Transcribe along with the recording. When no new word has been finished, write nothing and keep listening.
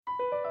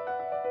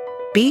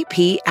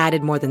BP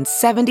added more than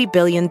 $70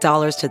 billion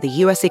to the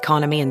U.S.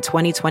 economy in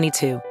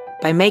 2022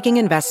 by making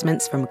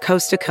investments from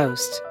coast to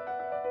coast.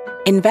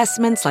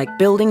 Investments like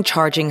building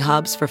charging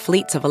hubs for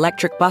fleets of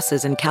electric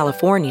buses in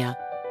California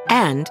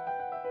and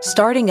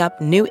starting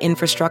up new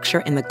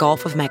infrastructure in the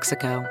Gulf of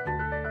Mexico.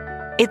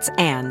 It's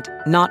and,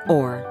 not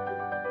or.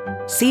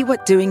 See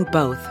what doing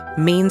both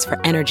means for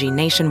energy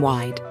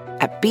nationwide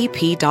at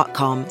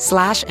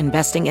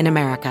bp.com/investing in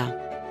America.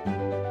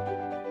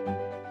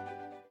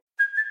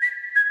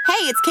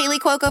 Hey, it's Kaylee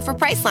Cuoco for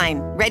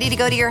Priceline. Ready to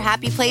go to your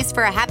happy place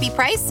for a happy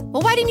price?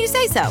 Well, why didn't you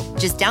say so?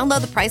 Just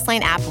download the Priceline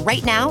app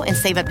right now and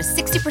save up to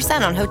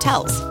 60% on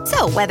hotels.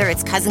 So whether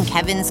it's Cousin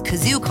Kevin's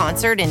Kazoo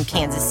Concert in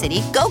Kansas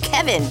City, go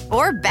Kevin,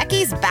 or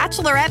Becky's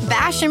Bachelorette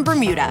Bash in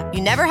Bermuda,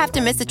 you never have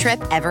to miss a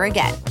trip ever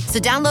again. So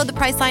download the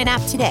Priceline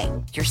app today.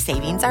 Your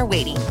savings are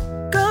waiting.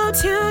 Go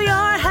to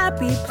your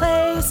happy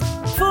place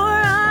for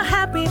a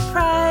happy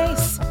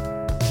price.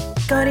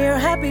 Go to your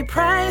happy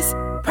price,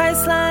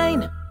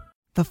 Priceline.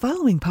 The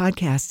following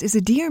podcast is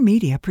a Dear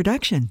Media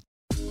production.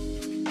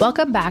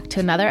 Welcome back to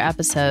another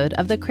episode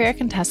of the Career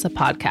Contessa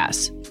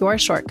podcast, your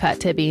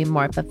shortcut to being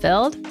more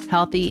fulfilled,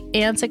 healthy,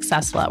 and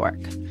successful at work.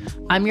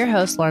 I'm your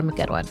host, Lauren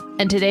McGoodwin,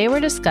 and today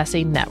we're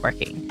discussing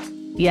networking.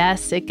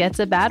 Yes, it gets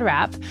a bad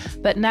rap,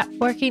 but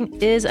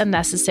networking is a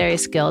necessary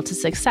skill to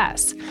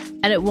success,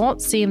 and it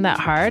won't seem that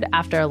hard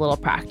after a little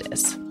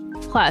practice.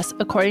 Plus,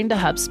 according to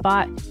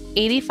HubSpot,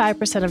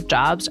 85% of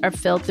jobs are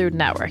filled through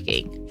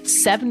networking.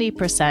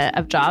 70%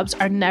 of jobs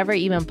are never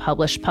even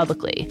published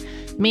publicly,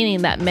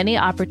 meaning that many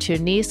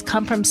opportunities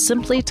come from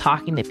simply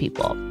talking to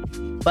people.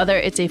 Whether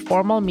it's a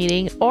formal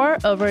meeting or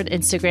over an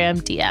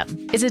Instagram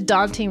DM, is a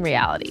daunting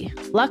reality.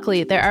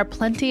 Luckily, there are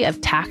plenty of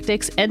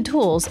tactics and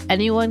tools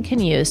anyone can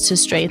use to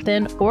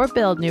strengthen or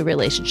build new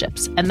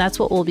relationships, and that's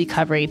what we'll be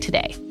covering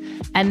today.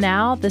 And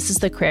now, this is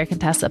the Career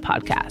Contessa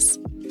podcast.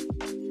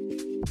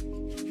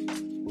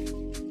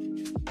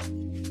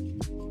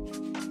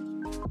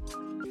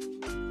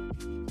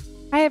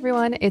 Hi,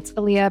 everyone. It's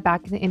Aaliyah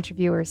back in the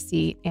interviewer's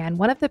seat. And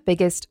one of the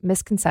biggest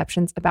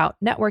misconceptions about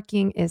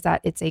networking is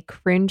that it's a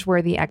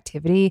cringeworthy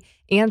activity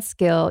and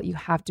skill you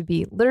have to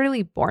be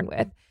literally born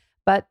with.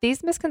 But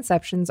these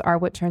misconceptions are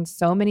what turns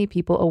so many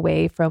people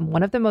away from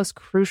one of the most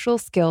crucial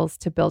skills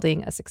to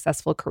building a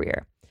successful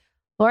career.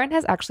 Lauren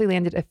has actually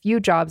landed a few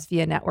jobs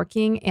via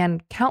networking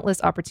and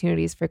countless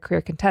opportunities for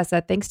Career Contessa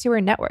thanks to her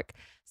network.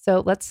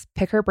 So let's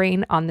pick her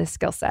brain on this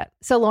skill set.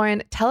 So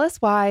Lauren, tell us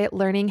why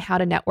learning how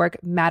to network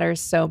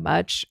matters so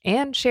much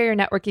and share your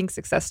networking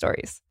success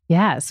stories.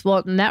 Yes.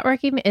 Well,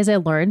 networking is a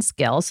learned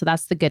skill, so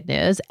that's the good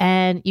news.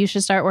 And you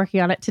should start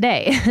working on it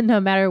today, no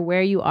matter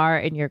where you are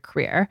in your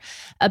career.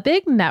 A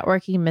big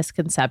networking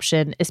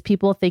misconception is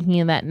people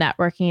thinking that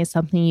networking is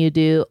something you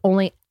do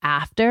only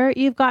after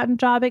you've gotten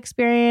job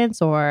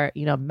experience or,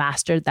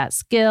 mastered that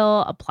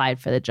skill, applied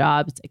for the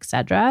jobs,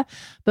 etc.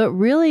 But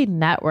really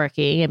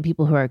networking and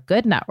people who are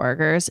good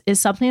networkers is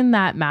something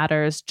that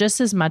matters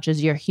just as much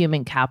as your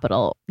human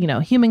capital.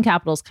 Human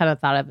capital is kind of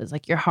thought of as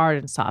like your hard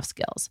and soft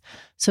skills.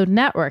 So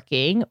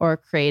networking or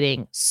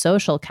creating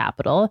social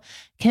capital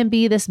can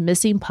be this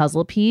missing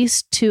puzzle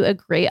piece to a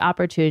great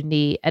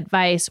opportunity,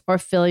 advice, or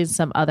filling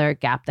some other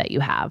gap that you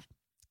have.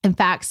 In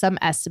fact, some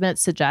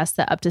estimates suggest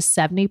that up to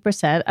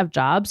 70% of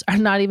jobs are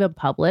not even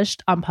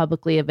published on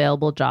publicly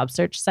available job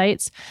search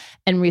sites.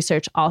 And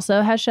research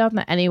also has shown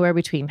that anywhere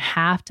between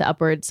half to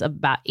upwards of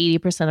about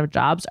 80% of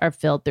jobs are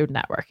filled through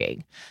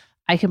networking.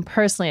 I can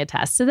personally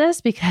attest to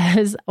this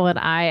because when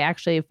I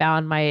actually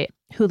found my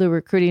Hulu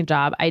recruiting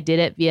job, I did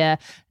it via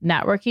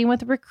networking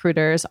with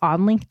recruiters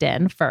on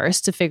LinkedIn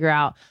first to figure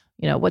out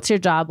what's your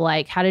job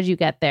like? How did you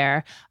get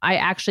there? I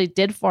actually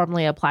did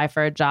formally apply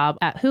for a job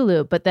at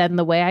Hulu, but then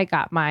the way I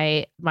got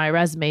my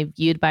resume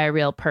viewed by a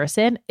real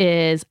person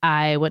is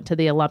I went to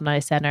the Alumni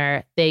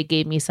Center. They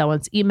gave me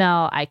someone's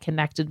email. I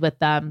connected with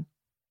them.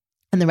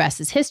 And the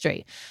rest is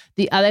history.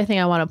 The other thing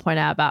I want to point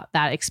out about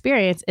that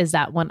experience is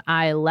that when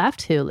I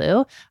left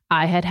Hulu,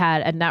 I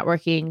had a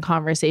networking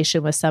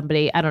conversation with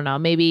somebody, I don't know,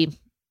 maybe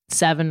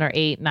 7 or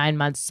 8, 9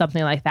 months,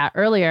 something like that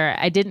earlier.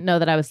 I didn't know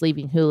that I was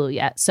leaving Hulu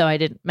yet, so I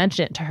didn't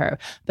mention it to her,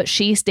 but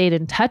she stayed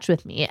in touch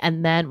with me.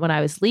 And then when I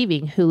was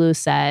leaving, Hulu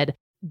said,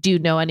 do you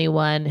know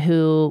anyone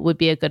who would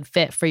be a good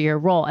fit for your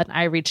role? And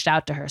I reached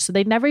out to her. So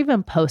they never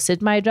even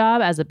posted my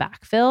job as a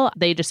backfill.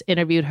 They just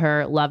interviewed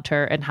her, loved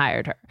her, and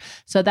hired her.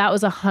 So that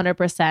was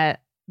 100%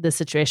 the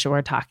situation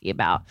we're talking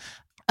about.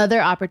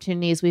 Other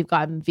opportunities we've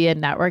gotten via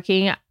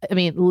networking,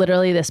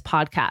 literally this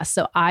podcast.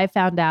 So I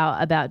found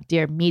out about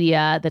Dear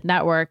Media, the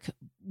network,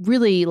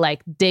 really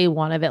like day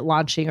one of it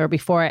launching or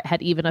before it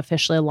had even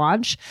officially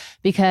launched,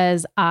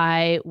 because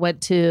I went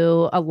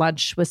to a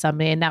lunch with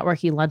somebody, a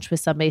networking lunch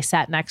with somebody,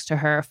 sat next to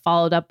her,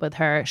 followed up with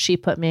her. She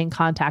put me in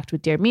contact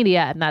with Dear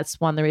Media, and that's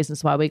one of the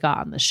reasons why we got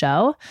on the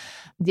show.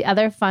 The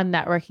other fun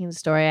networking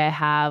story I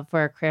have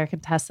for Career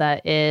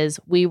Contessa is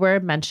we were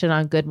mentioned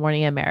on Good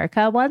Morning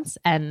America once.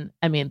 And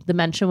the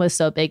mention was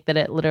so big that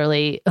it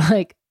literally,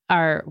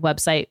 our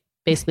website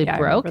basically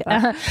broke.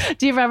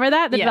 Do you remember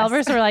that? The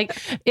developers were like,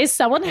 is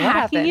someone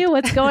hacking you?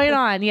 What's going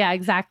on? Yeah,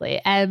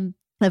 exactly. And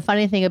The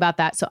funny thing about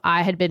that, so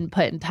I had been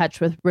put in touch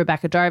with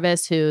Rebecca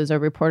Jarvis, who's a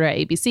reporter at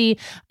ABC,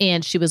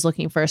 and she was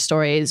looking for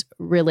stories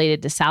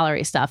related to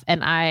salary stuff.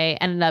 And I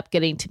ended up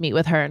getting to meet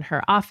with her in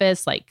her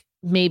office. Like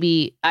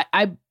maybe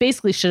I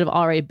basically should have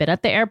already been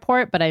at the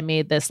airport, but I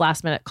made this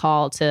last minute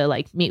call to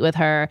like meet with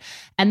her.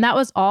 And that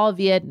was all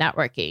via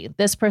networking.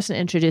 This person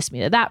introduced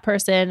me to that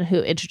person who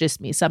introduced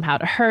me somehow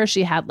to her.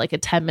 She had like a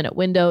 10-minute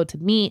window to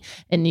meet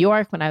in New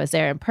York when I was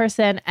there in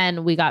person.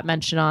 And we got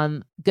mentioned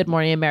on Good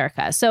Morning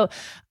America. So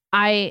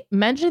I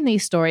mention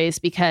these stories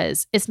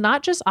because it's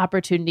not just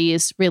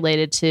opportunities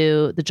related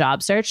to the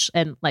job search.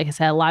 And like I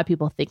said, a lot of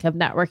people think of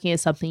networking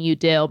as something you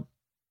do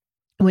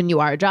when you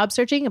are job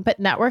searching, but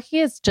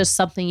networking is just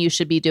something you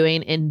should be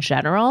doing in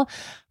general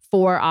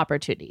for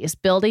opportunities,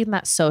 building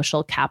that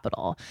social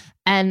capital.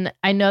 And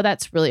I know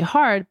that's really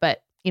hard,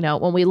 but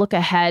when we look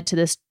ahead to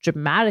this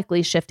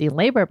dramatically shifting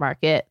labor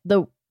market,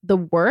 the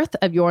worth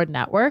of your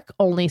network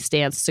only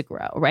stands to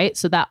grow, right?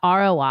 So that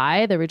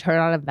ROI, the return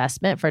on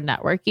investment for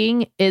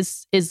networking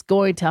is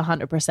going to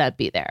 100%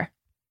 be there.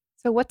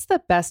 So what's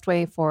the best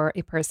way for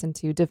a person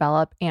to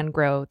develop and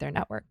grow their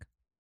network?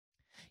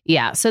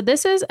 Yeah. So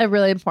this is a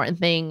really important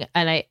thing.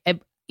 And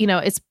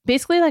it's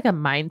basically like a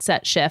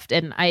mindset shift.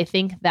 And I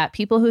think that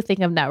people who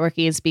think of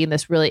networking as being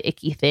this really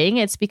icky thing,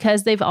 it's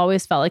because they've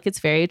always felt like it's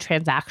very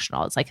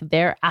transactional. It's like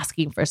they're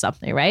asking for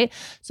something, right?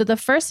 So the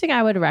first thing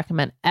I would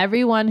recommend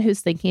everyone who's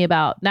thinking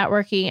about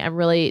networking and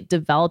really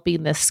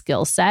developing this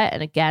skill set,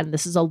 and again,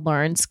 this is a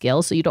learned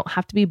skill, so you don't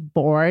have to be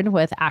born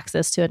with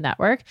access to a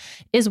network,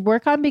 is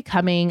work on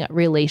becoming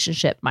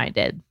relationship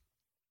minded.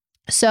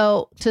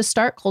 So to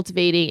start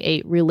cultivating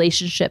a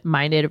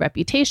relationship-minded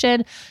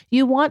reputation,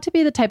 you want to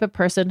be the type of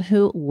person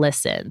who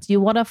listens. You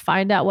want to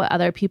find out what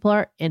other people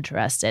are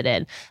interested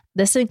in.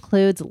 This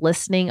includes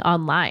listening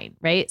online,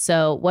 right?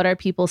 So what are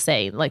people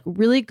saying? Like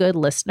really good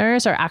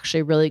listeners are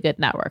actually really good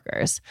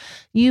networkers.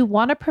 You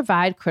want to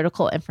provide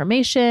critical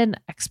information,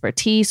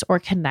 expertise, or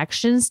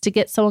connections to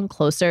get someone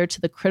closer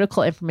to the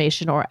critical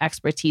information or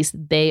expertise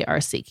they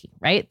are seeking,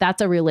 right?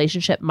 That's a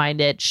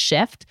relationship-minded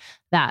shift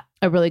that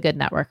a really good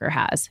networker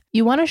has.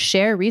 You want to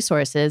share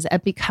resources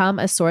and become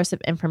a source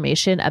of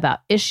information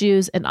about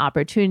issues and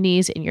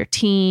opportunities in your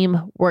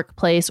team,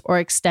 workplace, or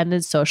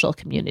extended social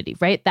community,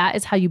 right? That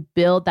is how you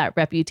build that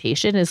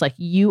reputation, is like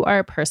you are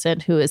a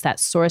person who is that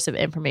source of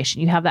information.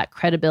 You have that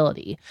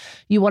credibility.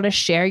 You want to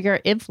share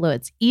your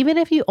influence, even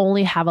if you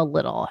only have a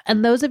little.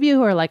 And those of you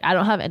who are like, I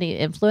don't have any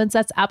influence,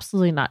 that's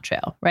absolutely not true,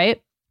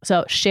 right?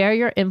 So share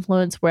your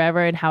influence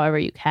wherever and however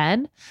you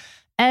can.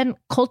 And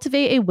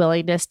cultivate a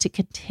willingness to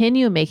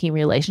continue making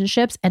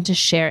relationships and to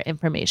share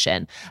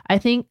information. I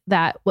think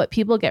that what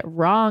people get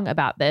wrong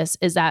about this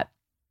is that,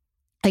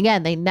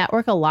 again, they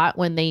network a lot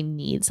when they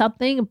need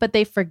something, but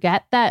they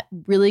forget that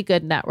really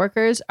good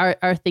networkers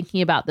are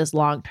thinking about this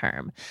long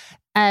term.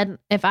 And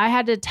if I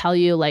had to tell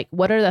you, like,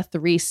 what are the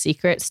 3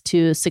 secrets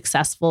to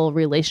successful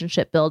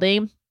relationship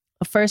building?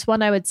 The first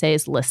one I would say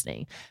is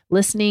listening.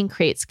 Listening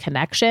creates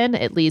connection.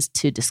 It leads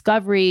to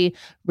discovery,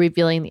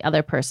 revealing the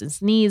other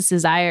person's needs,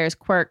 desires,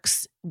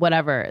 quirks,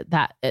 whatever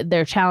that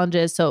their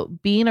challenges. So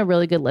being a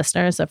really good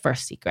listener is the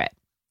first secret.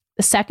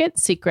 The second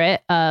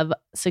secret of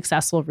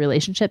successful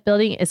relationship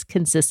building is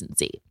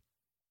consistency.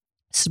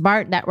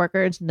 Smart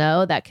networkers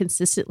know that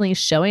consistently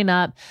showing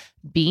up,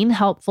 being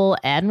helpful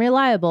and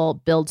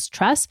reliable builds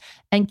trust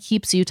and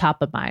keeps you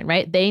top of mind,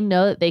 right? They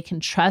know that they can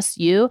trust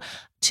you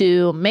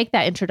to make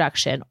that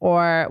introduction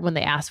or when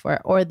they ask for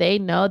it, or they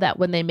know that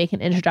when they make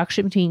an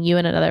introduction between you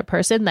and another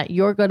person, that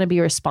you're going to be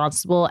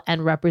responsible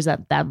and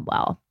represent them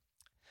well.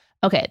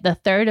 Okay, the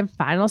third and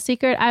final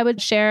secret I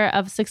would share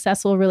of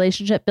successful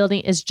relationship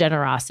building is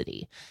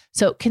generosity.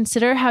 So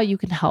consider how you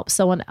can help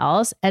someone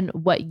else and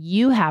what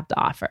you have to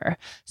offer.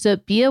 So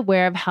be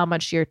aware of how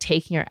much you're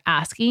taking or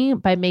asking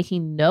by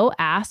making no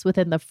ask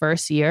within the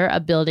first year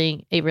of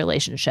building a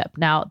relationship.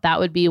 Now, that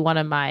would be one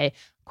of my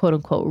quote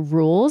unquote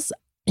rules.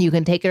 You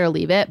can take it or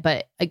leave it.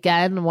 But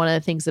again, one of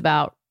the things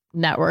about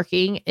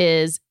networking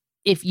is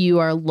if you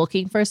are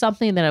looking for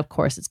something, then of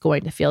course it's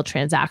going to feel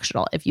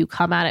transactional. If you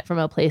come at it from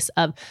a place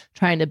of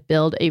trying to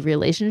build a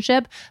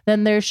relationship,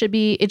 then it should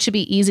be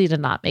easy to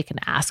not make an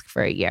ask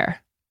for a year.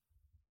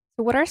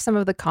 So what are some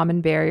of the common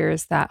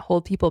barriers that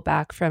hold people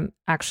back from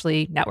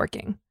actually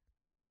networking?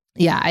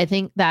 Yeah, I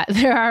think that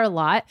there are a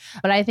lot,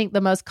 but I think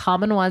the most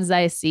common ones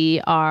I see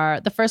are,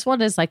 the first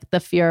one is like the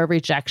fear of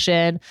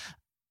rejection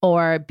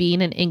or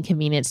being an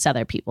inconvenience to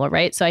other people,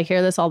 right? So I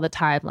hear this all the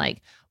time,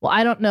 like, well,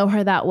 I don't know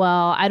her that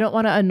well. I don't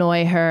want to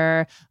annoy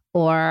her.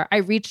 Or I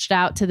reached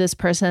out to this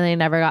person and they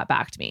never got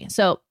back to me.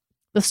 So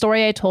the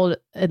story I told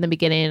in the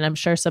beginning, and I'm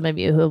sure some of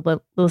you who have been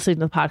listening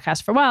to the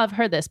podcast for a while have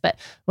heard this, but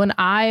when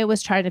I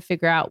was trying to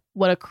figure out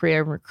what a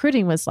career in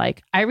recruiting was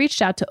like, I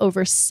reached out to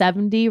over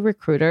 70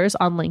 recruiters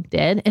on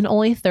LinkedIn and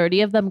only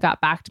 30 of them got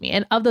back to me.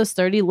 And of those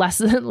 30, less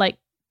than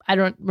I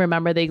don't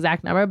remember the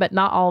exact number, but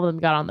not all of them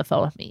got on the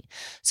phone with me.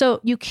 So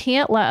you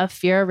can't let a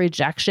fear of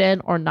rejection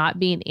or not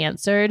being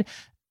answered,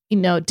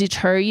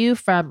 deter you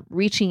from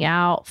reaching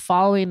out,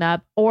 following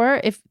up,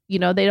 or if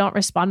they don't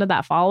respond to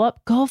that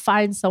follow-up, go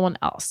find someone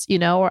else,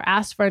 or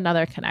ask for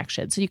another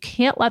connection. So you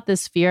can't let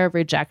this fear of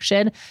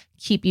rejection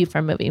keep you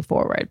from moving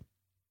forward.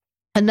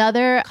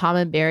 Another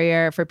common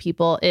barrier for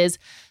people is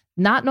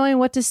not knowing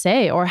what to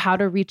say or how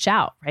to reach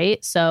out,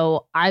 right?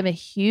 So I'm a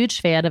huge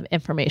fan of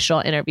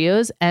informational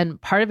interviews. And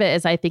part of it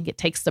is I think it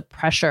takes the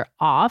pressure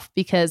off,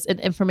 because an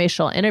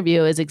informational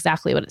interview is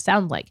exactly what it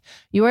sounds like.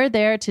 You are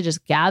there to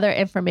just gather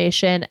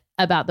information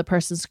about the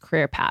person's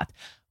career path.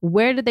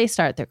 Where did they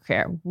start their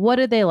career? What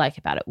did they like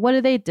about it? What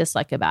did they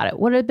dislike about it?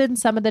 What have been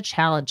some of the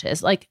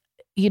challenges?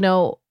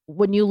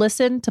 When you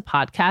listen to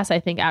podcasts, I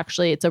think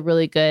actually it's a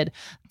really good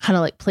kind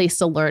of like place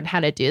to learn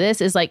how to do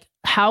this, is like,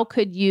 how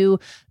could you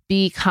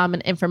become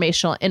an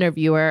informational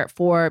interviewer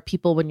for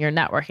people when you're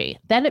networking?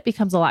 Then it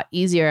becomes a lot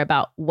easier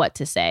about what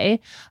to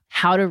say,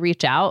 how to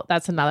reach out.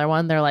 That's another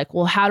one. They're like,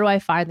 well, how do I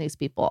find these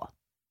people?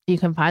 You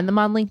can find them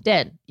on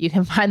LinkedIn. You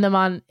can find them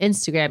on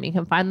Instagram. You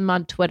can find them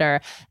on Twitter.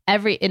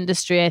 Every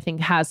industry, I think,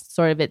 has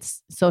sort of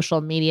its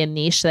social media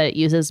niche that it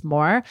uses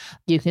more.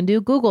 You can do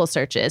Google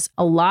searches.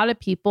 A lot of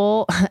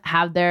people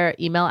have their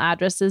email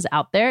addresses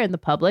out there in the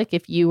public.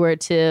 If you were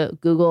to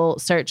Google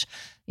search,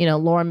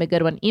 Lauren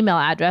McGoodwin email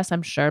address,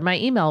 I'm sure my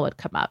email would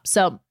come up.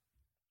 So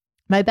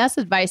my best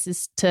advice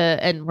is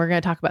and we're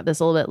going to talk about this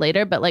a little bit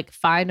later, but like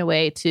find a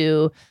way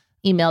to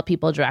email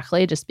people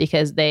directly, just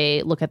because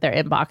they look at their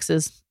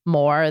inboxes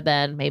more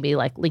than maybe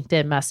like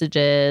LinkedIn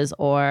messages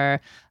or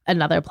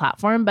another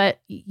platform. But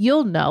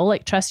you'll know,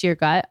 like, trust your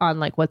gut on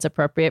like what's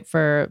appropriate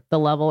for the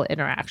level of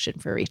interaction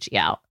for reaching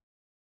out.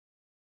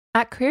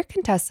 At Career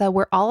Contessa,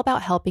 we're all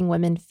about helping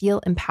women feel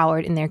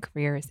empowered in their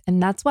careers.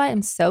 And that's why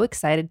I'm so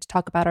excited to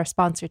talk about our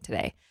sponsor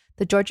today,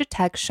 the Georgia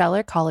Tech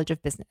Scheller College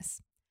of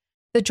Business.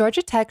 The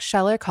Georgia Tech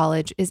Scheller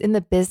College is in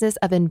the business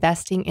of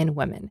investing in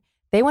women.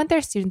 They want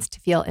their students to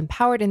feel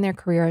empowered in their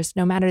careers,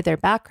 no matter their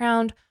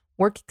background,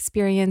 work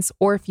experience,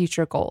 or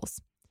future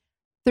goals.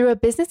 Through a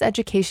business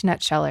education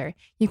at Scheller,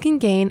 you can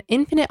gain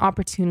infinite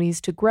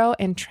opportunities to grow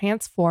and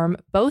transform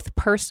both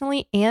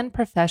personally and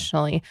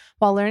professionally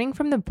while learning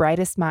from the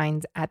brightest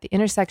minds at the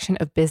intersection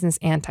of business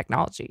and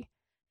technology.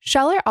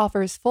 Scheller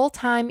offers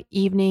full-time,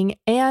 evening,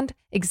 and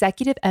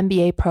executive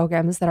MBA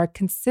programs that are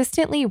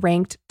consistently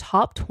ranked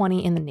top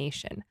 20 in the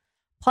nation.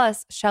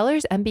 Plus,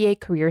 Scheller's MBA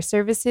career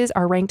services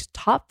are ranked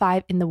top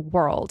 5 in the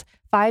world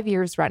 5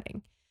 years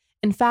running.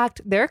 In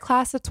fact, their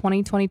class of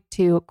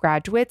 2022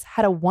 graduates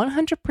had a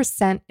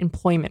 100%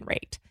 employment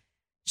rate.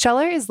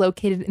 Scheller is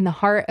located in the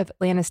heart of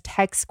Atlanta's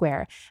Tech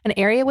Square, an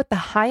area with the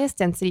highest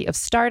density of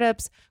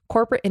startups,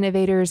 corporate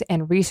innovators,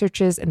 and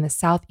researchers in the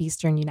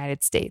southeastern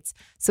United States.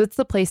 So it's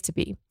the place to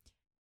be.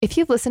 If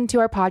you've listened to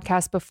our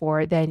podcast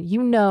before, then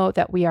you know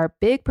that we are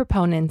big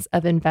proponents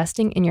of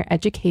investing in your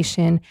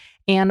education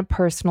and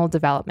personal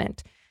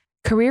development.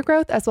 Career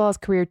growth, as well as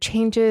career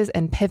changes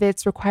and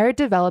pivots, require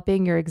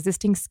developing your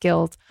existing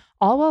skills,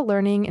 all while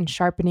learning and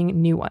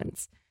sharpening new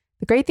ones.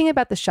 The great thing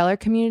about the Scheller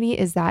community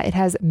is that it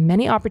has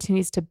many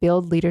opportunities to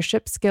build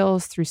leadership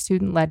skills through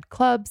student-led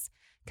clubs,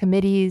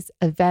 committees,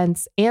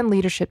 events, and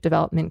leadership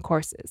development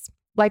courses.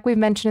 Like we've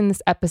mentioned in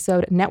this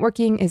episode,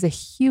 networking is a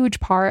huge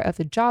part of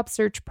the job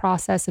search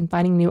process and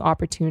finding new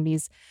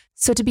opportunities.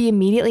 So to be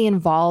immediately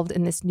involved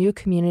in this new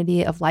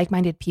community of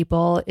like-minded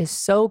people is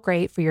so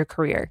great for your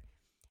career.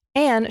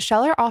 And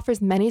Scheller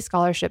offers many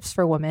scholarships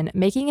for women,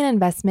 making an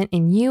investment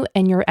in you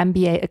and your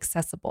MBA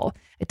accessible.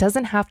 It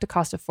doesn't have to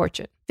cost a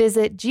fortune.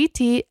 Visit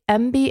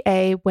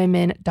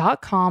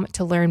gtmbawomen.com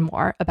to learn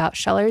more about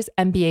Scheller's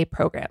MBA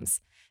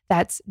programs.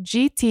 That's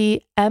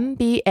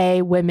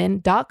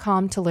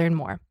gtmbawomen.com to learn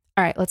more.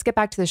 All right, let's get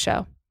back to the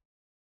show.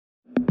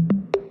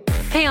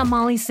 Hey, I'm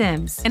Molly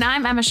Sims. And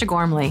I'm Emma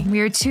Shagormley. We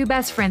are two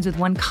best friends with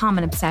one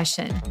common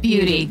obsession.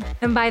 Beauty.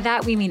 And by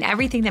that, we mean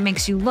everything that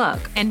makes you look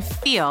And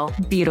feel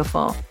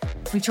beautiful.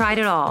 We've tried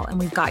it all, and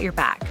we've got your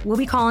back. We'll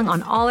be calling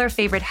on all our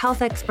favorite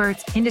health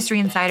experts, industry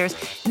insiders,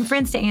 and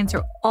friends to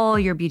answer all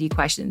your beauty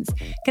questions.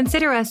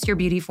 Consider us your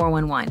Beauty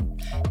 411,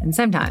 and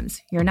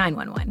sometimes your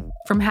 911.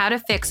 from how to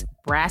fix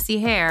brassy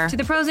hair To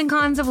the pros and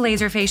cons of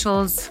laser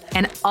facials.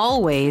 and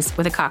always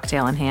with a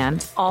cocktail in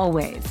hand.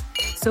 Always.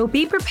 So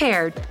be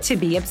prepared to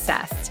be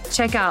obsessed.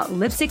 Check out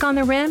Lipstick on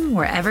the Rim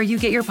wherever you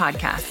get your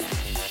podcasts.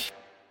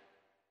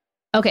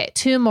 Okay,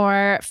 2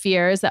 more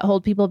fears that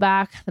hold people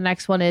back. The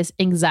next one is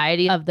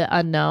anxiety of the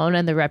unknown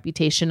and the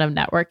reputation of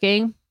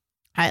networking.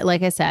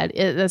 Like I said,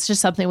 that's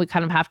just something we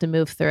kind of have to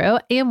move through.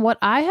 And what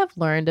I have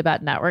learned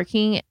about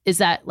networking is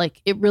that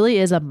like it really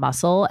is a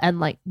muscle. And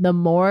like the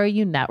more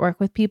you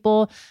network with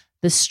people,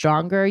 the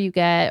stronger you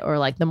get, or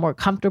like the more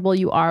comfortable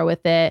you are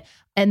with it.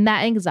 And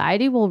that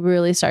anxiety will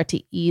really start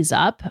to ease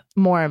up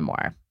more and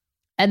more.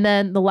 And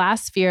then the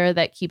last fear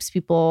that keeps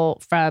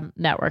people from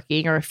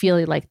networking or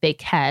feeling like they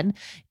can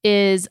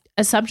is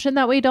assumption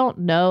that we don't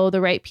know the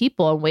right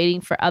people and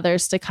waiting for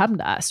others to come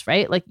to us,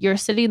 right? Like you're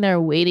sitting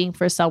there waiting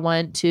for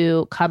someone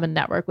to come and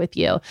network with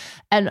you.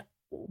 And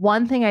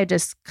one thing I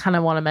just kind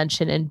of want to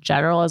mention in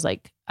general is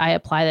like, I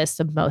apply this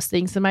to most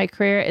things in my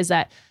career, is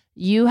that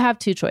you have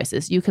 2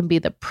 choices. You can be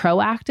the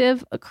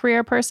proactive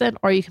career person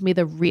or you can be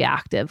the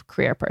reactive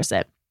career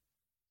person.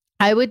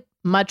 I would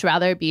much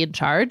rather be in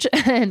charge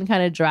and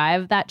kind of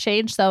drive that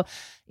change. So,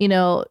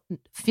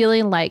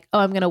 feeling like, oh,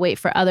 I'm going to wait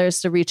for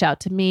others to reach out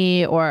to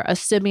me, or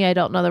assuming I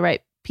don't know the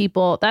right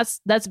people, that's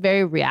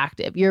very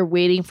reactive. You're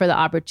waiting for the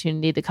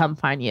opportunity to come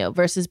find you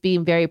versus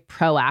being very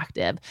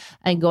proactive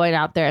and going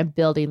out there and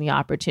building the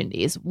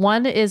opportunities.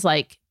 One is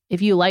like,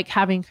 if you like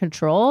having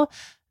control,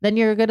 then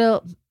you're going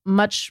to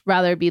much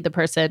rather be the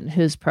person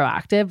who's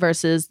proactive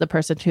versus the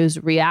person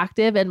who's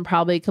reactive and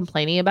probably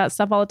complaining about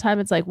stuff all the time.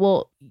 It's like,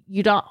 well,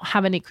 you don't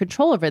have any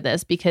control over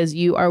this because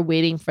you are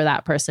waiting for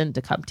that person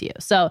to come to you.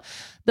 So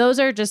those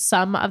are just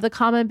some of the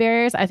common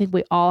barriers. I think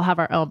we all have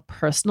our own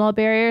personal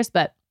barriers,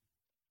 but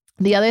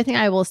the other thing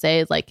I will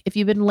say is like, if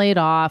you've been laid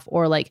off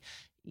or like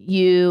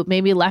you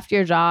maybe left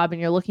your job and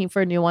you're looking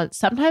for a new one,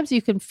 sometimes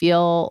you can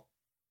feel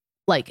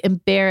like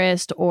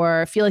embarrassed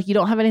or feel like you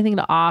don't have anything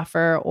to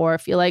offer or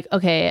feel like,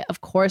 okay, of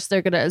course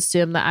they're going to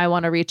assume that I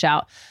want to reach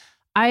out.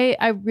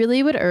 I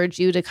really would urge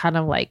you to kind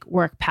of like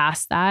work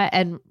past that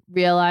and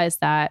realize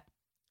that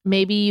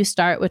maybe you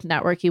start with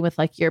networking with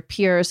like your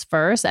peers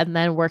first and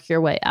then work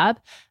your way up,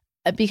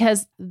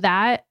 because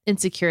that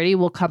insecurity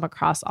will come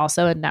across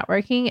also in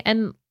networking.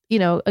 And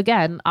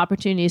again,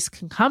 opportunities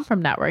can come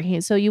from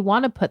networking. So you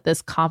want to put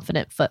this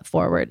confident foot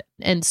forward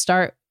and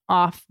start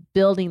off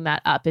building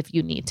that up if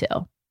you need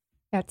to.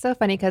 Yeah, it's so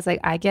funny because like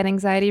I get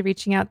anxiety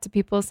reaching out to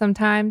people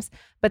sometimes,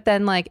 but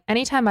then like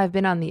anytime I've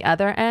been on the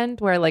other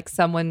end where like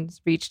someone's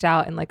reached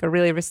out in like a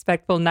really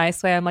respectful,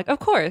 nice way, I'm like, of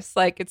course.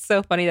 Like it's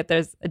so funny that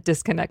there's a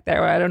disconnect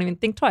there where I don't even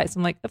think twice.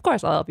 I'm like, of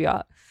course I'll help you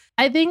out.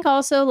 I think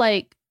also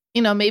like,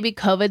 maybe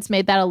COVID's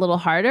made that a little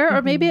harder,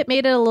 or maybe it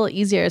made it a little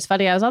easier. It's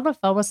funny. I was on the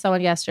phone with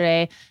someone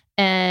yesterday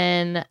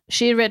and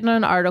she had written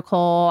an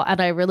article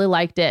and I really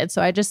liked it. And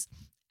so I just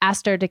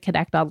asked her to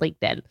connect on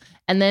LinkedIn.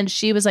 And then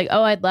she was like,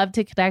 oh, I'd love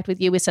to connect with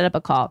you. We set up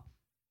a call.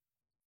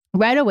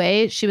 Right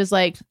away, she was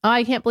like, oh,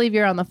 I can't believe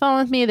you're on the phone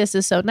with me. This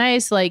is so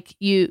nice. Like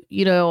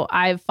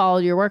I've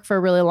followed your work for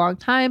a really long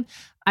time.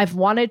 I've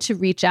wanted to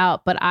reach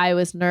out, but I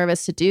was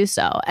nervous to do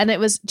so. And it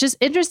was just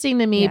interesting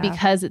to me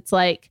because it's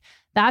like,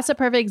 that's a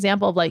perfect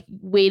example of like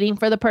waiting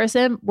for the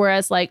person.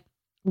 Whereas like,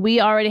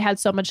 we already had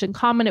so much in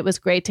common. It was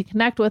great to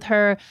connect with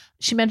her.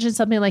 She mentioned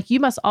something like,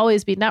 you must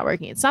always be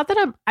networking. It's not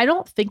that I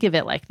don't think of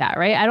it like that,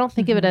 right? I don't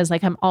think of it as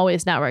like, I'm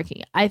always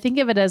networking. I think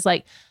of it as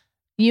like,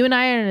 you and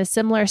I are in a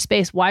similar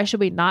space. Why should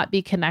we not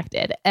be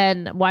connected?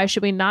 And why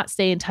should we not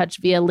stay in touch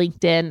via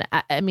LinkedIn?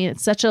 I mean,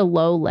 it's such a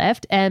low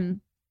lift.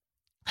 And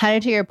kind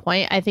of to your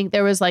point, I think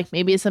there was like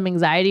maybe some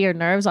anxiety or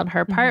nerves on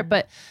her part,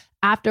 but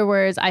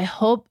afterwards, I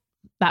hope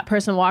that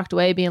person walked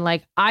away being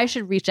like, I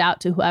should reach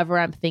out to whoever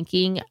I'm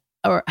thinking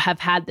or have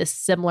had this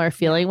similar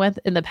feeling with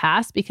in the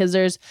past, because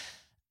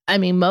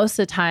most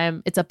of the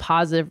time it's a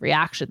positive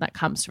reaction that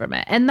comes from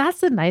it. And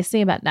that's the nice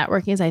thing about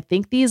networking is I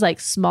think these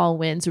like small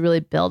wins really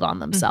build on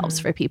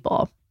themselves for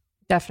people.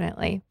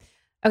 Definitely.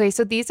 Okay.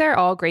 So these are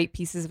all great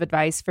pieces of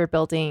advice for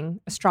building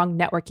a strong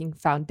networking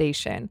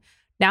foundation.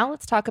 Now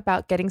let's talk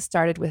about getting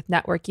started with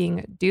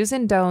networking, do's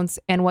and don'ts,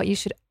 and what you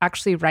should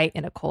actually write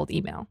in a cold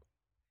email.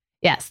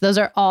 Yes, those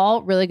are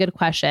all really good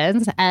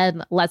questions.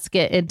 And let's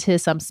get into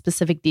some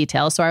specific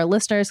details. So our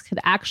listeners could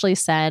actually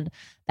send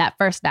that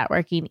first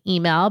networking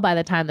email by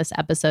the time this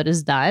episode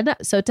is done.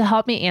 So to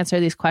help me answer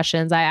these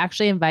questions, I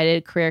actually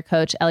invited career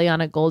coach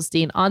Eliana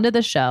Goldstein onto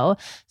the show.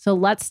 So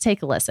let's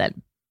take a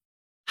listen.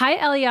 Hi,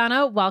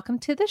 Eliana. Welcome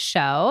to the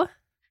show.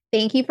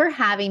 Thank you for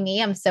having me.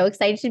 I'm so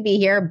excited to be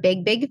here.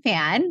 Big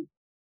fan.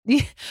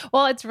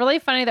 Well, it's really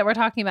funny that we're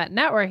talking about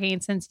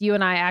networking since you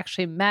and I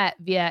actually met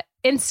via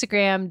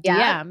Instagram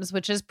DMs,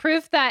 which is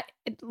proof that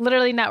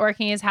literally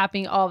networking is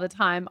happening all the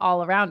time,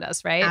 all around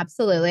us, right?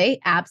 Absolutely.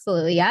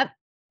 Yep.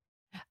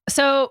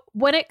 So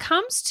when it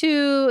comes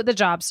to the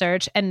job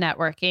search and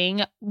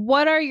networking,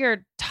 what are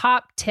your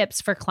top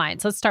tips for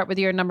clients? Let's start with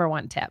your number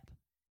one tip.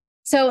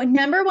 So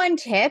number one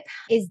tip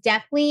is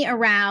definitely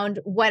around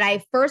what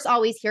I first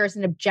always hear as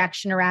an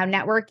objection around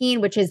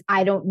networking, which is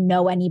I don't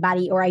know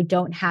anybody or I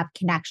don't have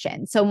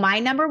connections. So my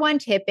number one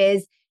tip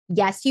is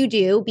yes, you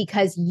do,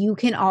 because you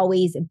can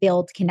always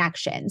build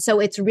connections. So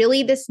it's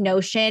really this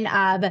notion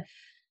of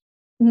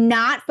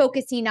not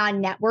focusing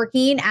on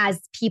networking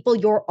as people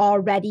you're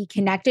already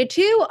connected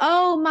to.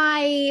 Oh,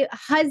 my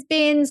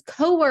husband's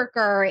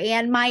coworker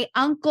and my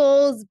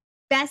uncle's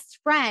best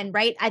friend,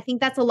 right? I think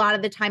that's a lot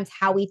of the times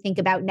how we think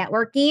about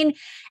networking.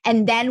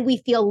 And then we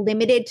feel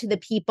limited to the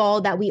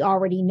people that we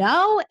already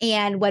know.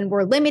 And when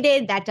we're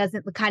limited, that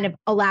doesn't kind of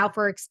allow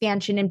for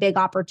expansion and big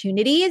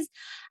opportunities.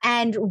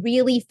 And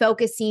really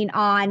focusing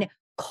on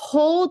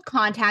cold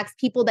contacts,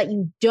 people that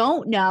you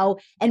don't know,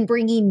 and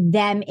bringing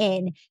them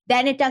in.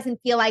 Then it doesn't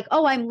feel like,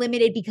 oh, I'm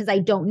limited because I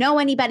don't know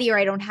anybody or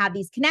I don't have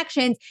these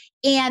connections.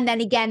 And then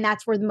again,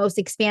 that's where the most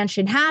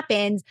expansion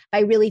happens, by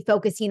really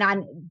focusing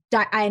on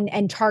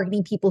and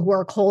targeting people who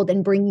are cold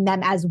and bringing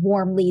them as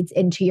warm leads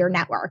into your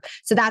network.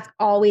 So that's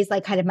always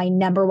like kind of my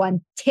number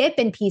one tip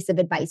and piece of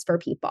advice for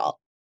people.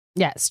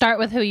 Yeah. Start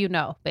with who you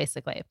know,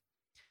 basically.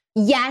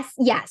 Yes.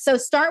 So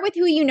start with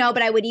who you know,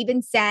 but I would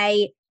even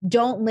say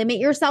don't limit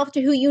yourself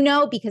to who you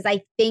know, because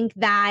I think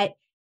that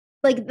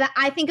like that,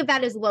 I think of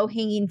that as low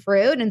hanging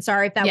fruit. And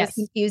sorry if that was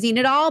confusing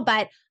at all,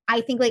 but I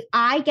think like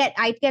I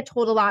get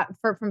told a lot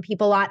from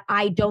people a lot,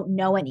 I don't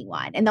know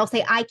anyone. And they'll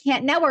say, I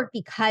can't network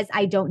because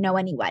I don't know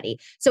anybody.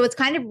 So it's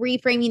kind of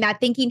reframing that,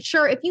 thinking,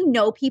 sure, if you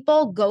know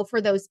people, go for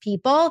those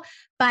people.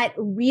 But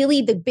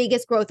really the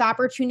biggest growth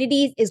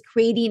opportunities is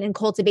creating and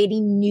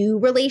cultivating new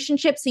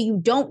relationships. So you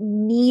don't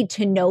need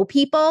to know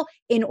people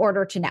in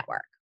order to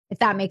network, if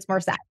that makes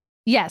more sense.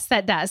 Yes,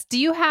 that does. Do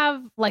you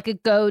have like a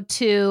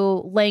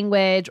go-to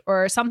language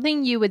or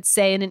something you would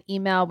say in an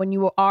email when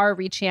you are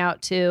reaching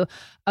out to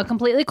a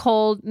completely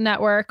cold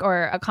network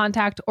or a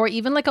contact, or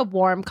even like a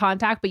warm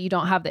contact, but you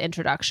don't have the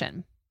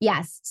introduction?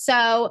 Yes.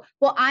 So,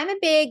 well, I'm a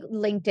big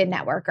LinkedIn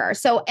networker.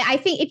 So I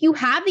think if you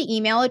have the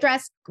email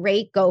address,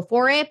 great, go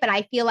for it. But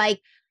I feel like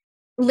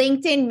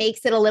LinkedIn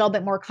makes it a little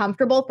bit more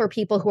comfortable for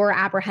people who are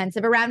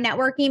apprehensive around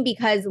networking,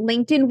 because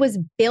LinkedIn was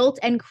built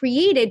and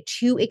created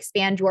to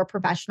expand your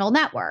professional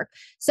network.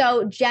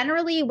 So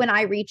generally, when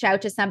I reach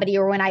out to somebody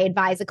or when I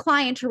advise a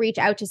client to reach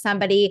out to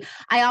somebody,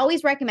 I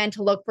always recommend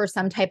to look for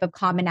some type of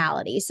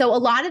commonality. So a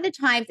lot of the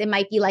times it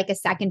might be like a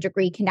second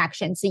degree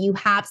connection. So you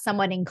have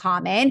someone in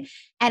common.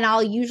 And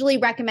I'll usually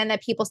recommend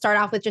that people start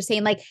off with just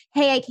saying like,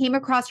 hey, I came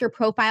across your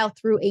profile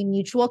through a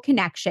mutual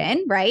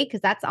connection, right?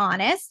 Because that's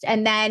honest.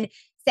 And then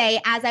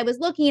say, as I was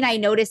looking, I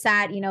noticed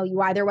that,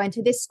 you either went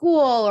to this school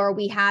or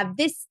we have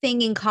this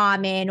thing in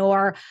common,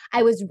 or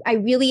I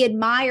really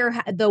admire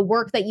the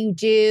work that you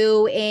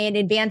do in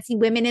advancing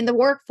women in the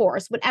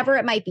workforce, whatever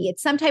it might be.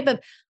 It's some type of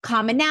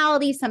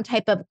commonality, some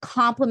type of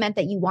compliment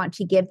that you want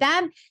to give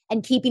them,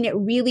 and keeping it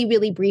really,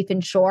 really brief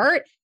and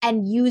short,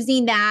 and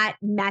using that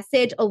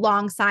message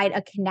alongside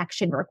a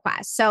connection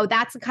request. So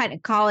that's kind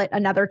of, call it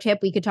another tip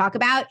we could talk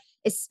about,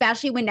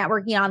 especially when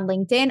networking on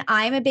LinkedIn.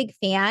 I'm a big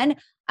fan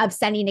of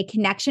sending a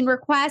connection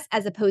request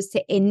as opposed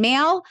to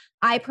InMail.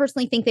 I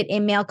personally think that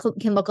InMail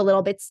can look a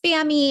little bit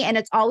spammy, and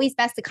it's always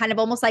best to kind of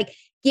almost like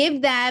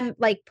give them,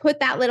 like put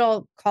that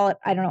little, call it,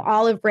 I don't know,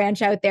 olive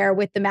branch out there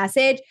with the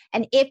message.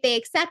 And if they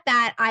accept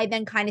that, I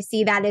then kind of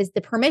see that as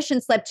the permission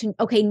slip to,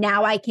 okay,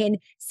 now I can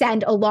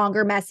send a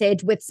longer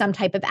message with some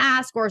type of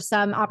ask or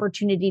some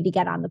opportunity to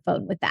get on the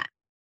phone with them.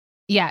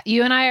 Yeah,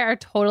 you and I are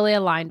totally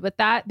aligned with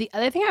that. The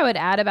other thing I would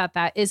add about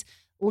that is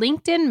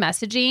LinkedIn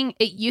messaging.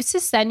 It used to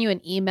send you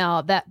an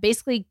email that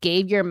basically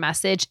gave your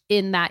message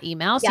in that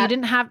email. So you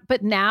didn't have,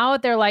 but now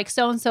they're like,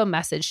 so-and-so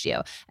messaged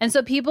you. And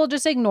so people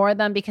just ignore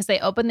them because they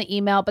open the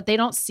email, but they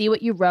don't see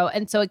what you wrote.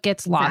 And so it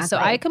gets lost. So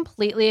I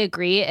completely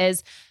agree,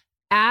 is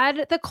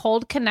add the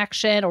cold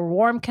connection or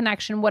warm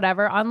connection,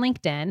 whatever, on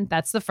LinkedIn.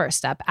 That's the first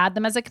step. Add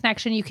them as a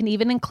connection. You can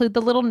even include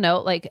the little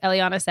note, like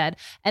Eliana said.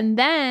 And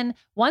then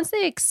once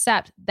they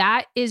accept,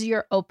 that is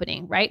your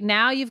opening, right?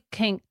 Now you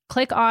can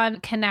click on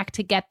connect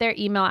to get their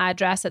email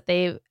address that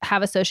they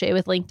have associated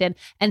with LinkedIn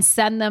and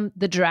send them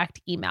the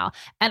direct email.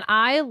 And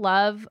I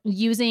love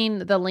using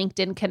the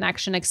LinkedIn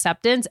connection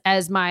acceptance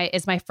as my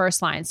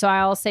first line. So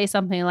I'll say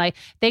something like,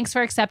 thanks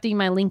for accepting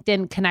my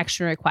LinkedIn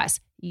connection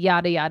request.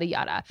 Yada, yada,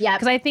 yada. Yeah.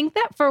 Because I think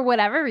that for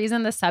whatever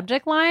reason, the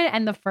subject line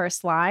and the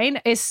first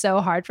line is so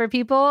hard for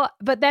people.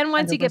 But then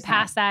once 100%. You get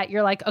past that,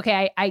 you're like,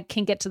 okay, I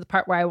can get to the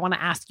part where I want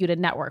to ask you to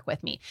network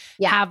with me.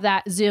 Yeah. Have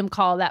that Zoom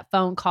call, that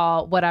phone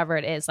call, whatever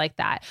it is, like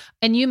that.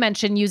 And you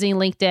mentioned using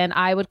LinkedIn.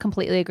 I would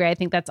completely agree. I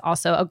think that's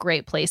also a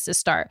great place to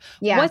start.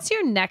 Yeah. What's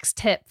your next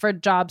tip for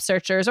job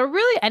searchers, or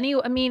really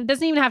it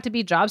doesn't even have to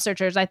be job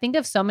searchers. I think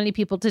of so many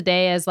people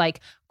today as like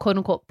quote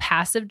unquote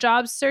passive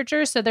job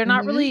searchers. So they're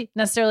not really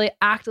necessarily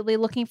actively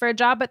looking for a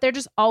job, but they're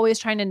just always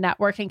trying to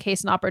network in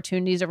case an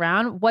opportunity is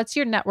around. What's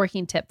your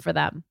networking tip for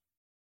them?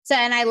 So,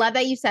 and I love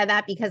that you said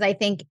that, because I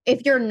think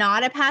if you're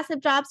not a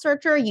passive job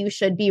searcher, you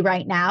should be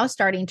right now,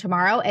 starting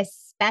tomorrow,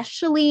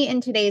 especially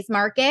in today's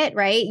market,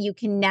 right? You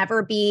can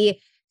never be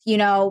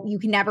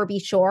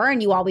sure,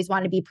 and you always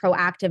want to be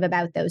proactive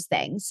about those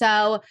things.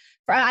 So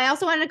I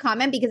also wanted to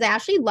comment, because I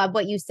actually love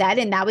what you said.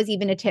 And that was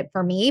even a tip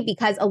for me,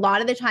 because a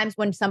lot of the times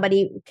when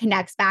somebody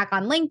connects back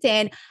on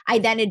LinkedIn, I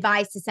then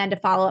advise to send a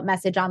follow-up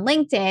message on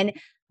LinkedIn.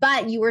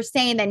 But you were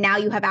saying that now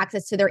you have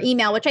access to their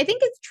email, which I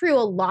think is true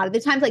a lot of the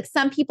times. Like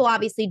some people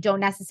obviously don't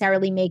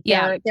necessarily make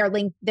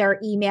their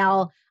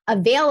email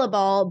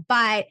available,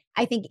 but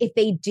I think if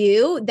they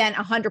do, then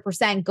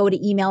 100% go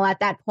to email at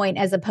that point,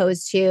 as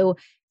opposed to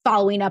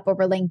following up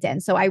over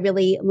LinkedIn. So I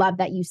really love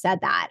that you said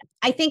that.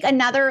 I think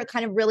another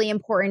kind of really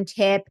important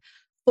tip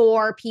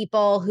for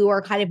people who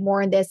are kind of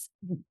more in this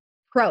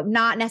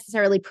not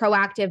necessarily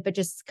proactive, but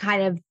just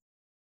kind of,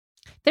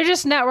 they're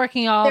just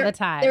networking all the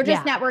time. They're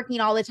just networking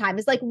all the time.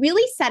 It's like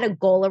really set a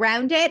goal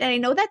around it. And I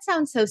know that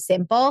sounds so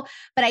simple,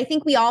 but I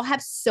think we all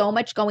have so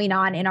much going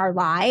on in our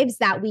lives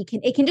that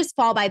it can just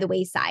fall by the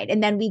wayside.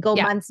 And then we go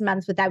months and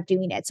months without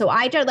doing it. So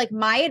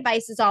my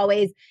advice is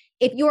always,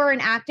 if you are an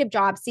active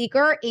job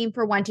seeker, aim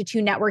for 1 to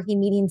 2 networking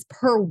meetings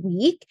per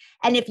week.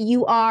 And if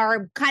you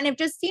are kind of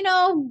just,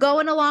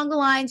 going along the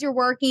lines you're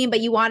working, but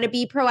you want to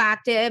be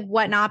proactive,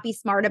 whatnot, be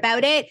smart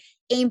about it,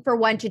 aim for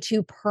 1 to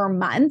 2 per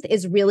month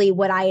is really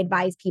what I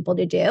advise people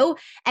to do.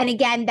 And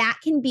again, that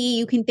can be,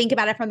 you can think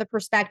about it from the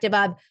perspective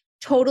of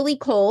totally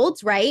cold,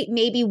 right?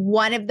 Maybe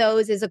one of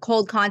those is a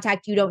cold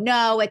contact you don't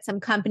know at some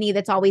company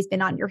that's always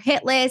been on your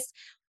hit list.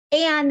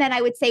 And then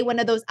I would say one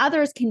of those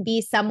others can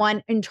be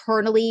someone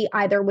internally,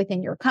 either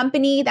within your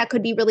company that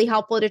could be really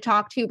helpful to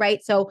talk to,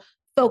 right? So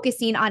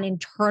focusing on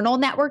internal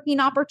networking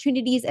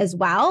opportunities as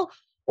well.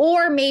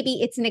 Or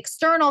maybe it's an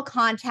external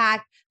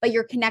contact, but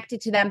you're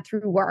connected to them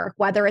through work,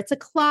 whether it's a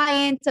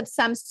client of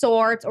some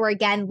sort, or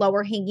again,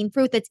 lower hanging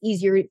fruit that's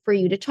easier for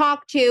you to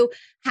talk to.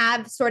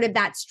 Have sort of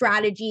that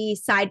strategy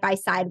side by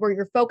side where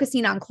you're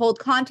focusing on cold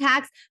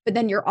contacts, but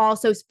then you're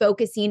also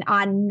focusing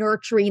on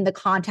nurturing the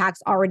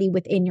contacts already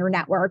within your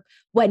network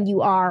when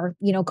you are,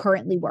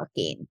 currently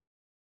working.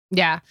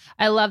 Yeah,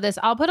 I love this.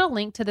 I'll put a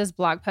link to this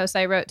blog post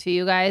I wrote to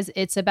you guys.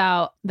 It's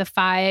about the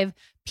 5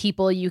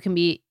 people you can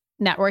be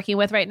networking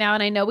with right now.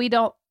 And I know we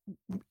don't,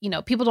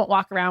 people don't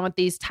walk around with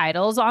these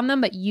titles on them,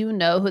 but you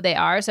know who they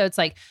are. So it's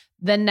like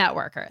the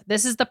networker.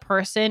 This is the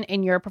person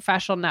in your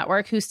professional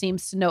network who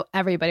seems to know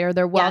everybody, or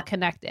they're well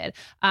connected.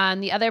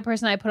 The other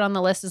person I put on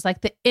the list is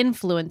like the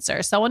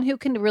influencer, someone who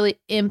can really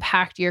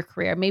impact your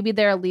career. Maybe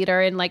they're a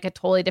leader in like a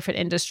totally different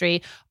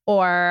industry,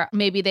 or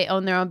maybe they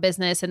own their own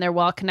business and they're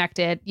well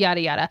connected, yada,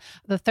 yada.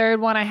 The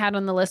third one I had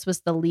on the list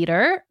was the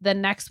leader. The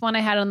next one I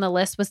had on the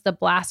list was the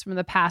blast from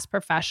the past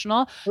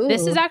professional. Ooh.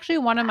 This is actually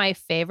one of my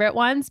favorite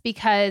ones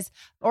because,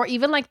 or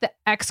even like the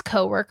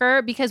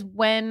ex-coworker, because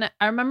I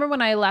remember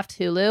when I left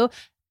Hulu,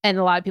 and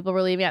a lot of people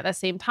were leaving at the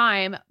same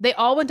time, they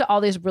all went to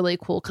all these really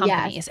cool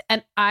companies. Yes.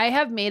 And I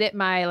have made it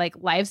my like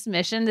life's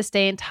mission to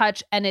stay in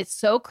touch. And it's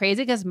so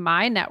crazy because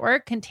my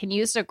network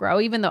continues to grow,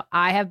 even though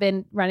I have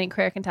been running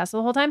Career Contessa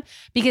the whole time,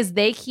 because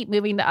they keep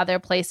moving to other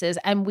places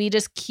and we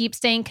just keep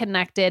staying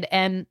connected.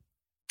 And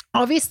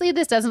obviously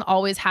this doesn't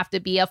always have to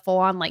be a full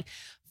on like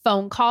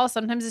phone call.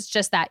 Sometimes it's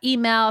just that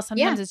email.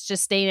 Sometimes it's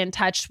just staying in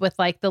touch with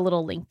like the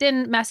little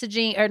LinkedIn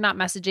messaging, or not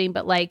messaging,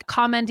 but like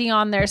commenting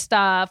on their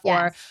stuff,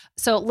 or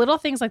so little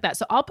things like that.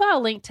 So I'll put a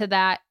link to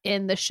that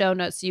in the show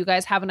notes so you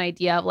guys have an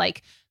idea of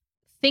like,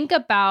 think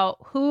about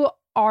who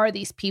are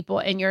these people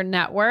in your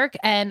network.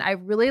 And I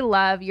really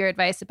love your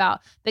advice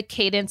about the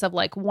cadence of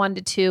like 1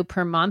 to 2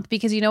 per month,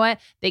 because you know what?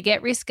 They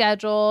get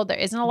rescheduled. There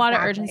isn't a lot of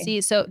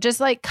urgency. So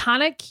just like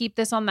kind of keep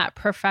this on that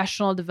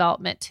professional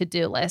development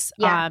to-do list.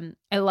 Yeah.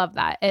 I love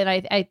that. And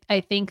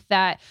I think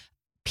that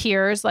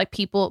peers, like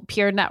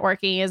peer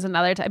networking is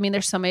another, I mean,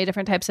 there's so many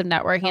different types of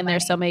networking and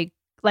there's so many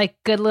like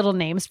good little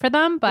names for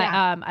them, but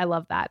I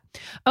love that.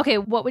 Okay.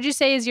 What would you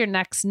say is your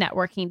next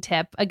networking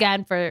tip?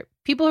 Again, for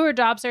people who are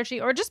job searching,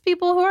 or just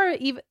people who are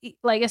even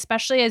like,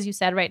 especially as you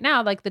said right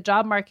now, like the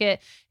job market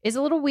is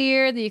a little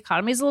weird. The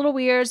economy is a little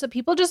weird. So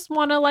people just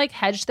want to like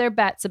hedge their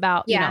bets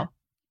about,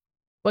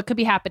 what could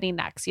be happening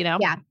next,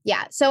 Yeah.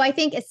 So I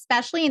think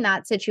especially in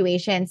that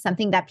situation,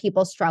 something that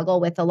people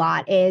struggle with a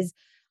lot is,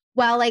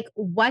 well, like,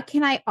 what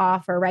can I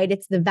offer, right?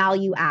 It's the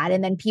value add.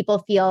 And then people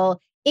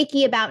feel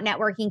icky about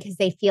networking because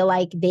they feel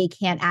like they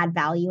can't add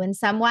value in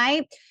some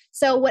way.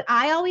 So what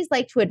I always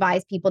like to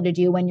advise people to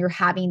do when you're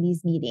having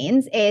these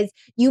meetings is,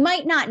 you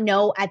might not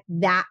know at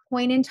that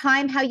point in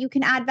time how you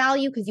can add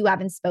value because you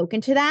haven't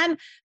spoken to them,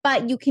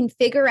 but you can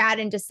figure out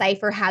and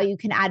decipher how you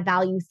can add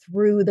value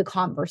through the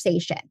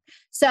conversation.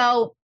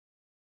 So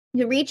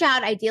you reach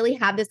out, ideally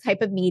have this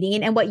type of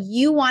meeting. And what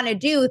you want to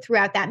do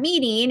throughout that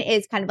meeting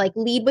is kind of like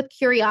lead with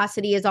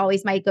curiosity is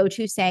always my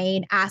go-to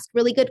saying, ask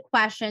really good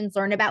questions,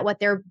 learn about what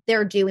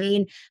they're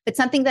doing. But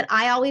something that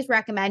I always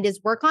recommend is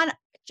work on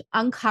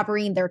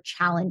uncovering their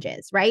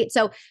challenges, right?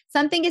 So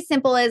something as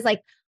simple as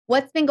like,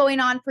 what's been going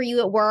on for you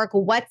at work?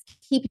 What's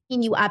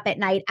keeping you up at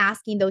night?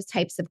 Asking those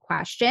types of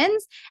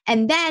questions.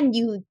 And then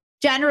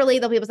generally,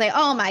 the people say,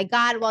 oh my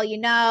God,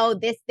 well,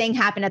 this thing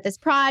happened at this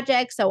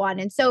project, so on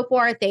and so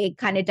forth. They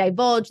kind of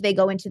divulge, they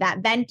go into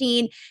that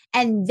venting.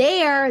 And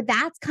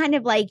that's kind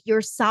of like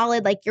your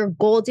solid, like your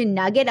golden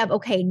nugget of,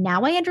 okay,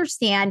 now I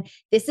understand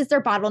this is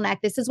their bottleneck.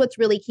 This is what's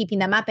really keeping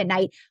them up at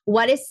night.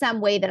 What is some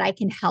way that I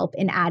can help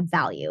and add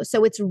value?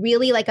 So it's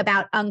really like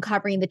about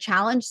uncovering the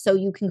challenge so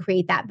you can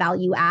create that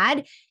value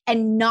add,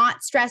 and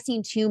not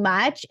stressing too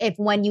much if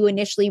when you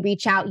initially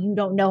reach out, you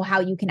don't know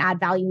how you can add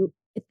value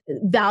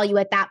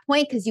at that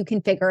point, because you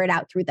can figure it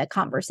out through the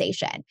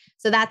conversation.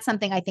 So that's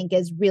something I think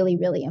is really,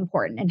 really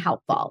important and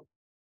helpful.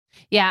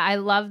 Yeah, I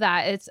love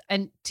that.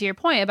 And to your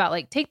point about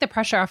like, take the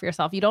pressure off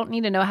yourself. You don't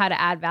need to know how to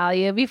add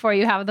value before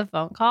you have the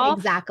phone call.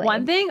 Exactly.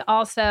 One thing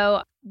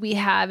also we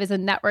have is a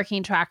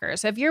networking tracker.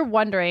 So if you're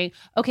wondering,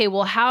 okay,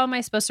 well, how am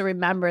I supposed to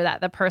remember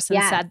that the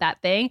person said that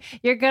thing?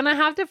 You're going to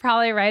have to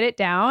probably write it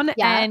down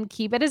and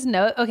keep it as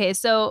note. Okay.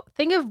 So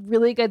think of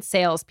really good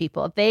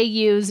salespeople. They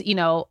use,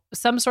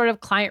 some sort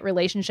of client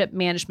relationship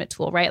management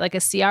tool, right? Like a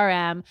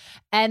CRM,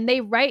 and they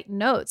write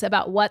notes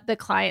about what the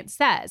client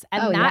says.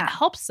 And that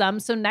helps them.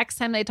 So next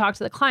time they talk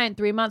to the client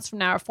 3 months from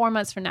now or 4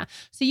 months from now.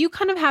 So you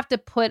kind of have to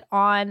put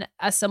on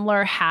a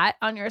similar hat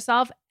on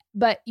yourself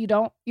but you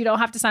don't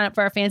have to sign up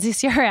for a fancy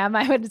CRM.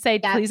 I would say,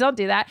 please don't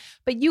do that.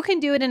 But you can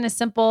do it in a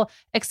simple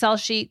Excel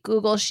sheet,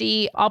 Google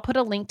sheet. I'll put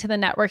a link to the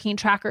networking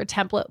tracker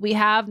template we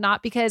have,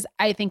 not because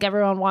I think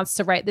everyone wants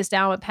to write this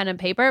down with pen and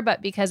paper,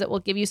 but because it will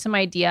give you some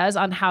ideas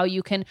on how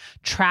you can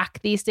track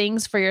these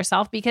things for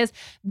yourself. Because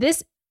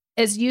this,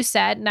 as you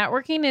said,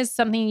 networking is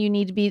something you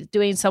need to be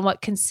doing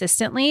somewhat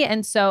consistently.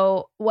 And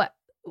so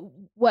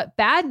what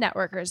bad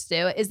networkers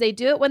do is they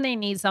do it when they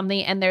need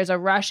something and there's a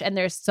rush and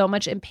there's so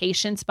much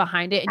impatience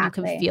behind it and you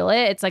can feel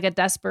it. It's like a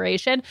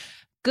desperation.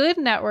 Good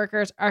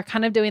networkers are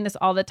kind of doing this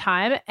all the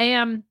time.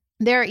 And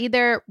they're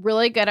either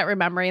really good at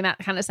remembering that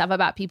kind of stuff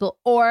about people,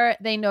 or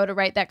they know to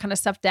write that kind of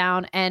stuff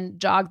down and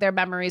jog their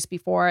memories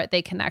before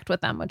they connect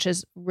with them, which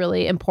is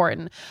really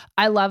important.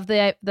 I love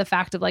the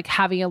fact of like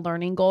having a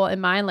learning goal in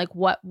mind. Like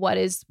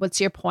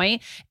what's your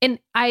point? And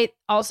I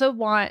also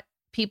want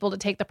people to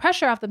take the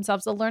pressure off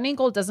themselves. The learning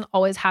goal doesn't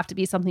always have to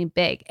be something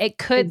big. It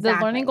could, the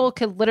learning goal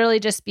could literally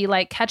just be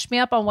like, catch me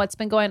up on what's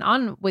been going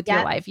on with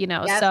your life,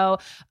 So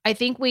I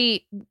think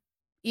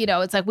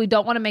it's like, we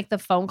don't want to make the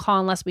phone call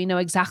unless we know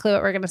exactly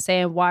what we're going to say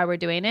and why we're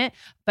doing it,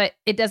 but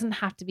it doesn't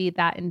have to be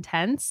that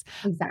intense.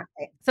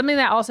 Exactly. Something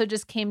that also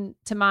just came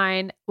to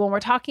mind when we're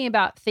talking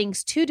about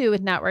things to do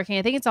with networking,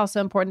 I think it's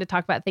also important to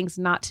talk about things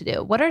not to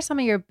do. What are some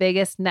of your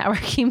biggest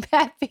networking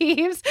pet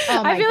peeves?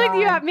 I feel like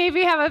you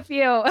maybe have a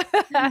few.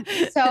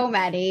 So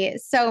many.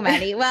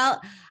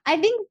 Well, I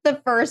think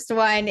the first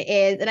one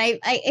is, and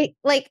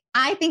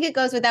I think it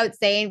goes without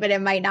saying, but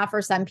it might not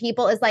for some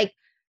people, is like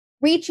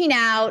reaching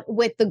out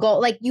with the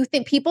goal. Like, you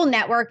think people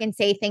network and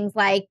say things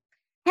like,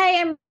 hey,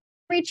 I'm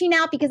reaching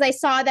out because I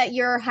saw that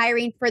you're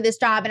hiring for this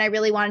job and I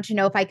really wanted to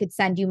know if I could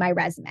send you my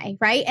resume.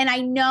 Right. And I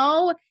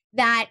know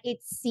that it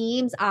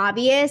seems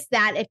obvious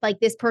that if like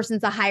this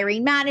person's a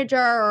hiring manager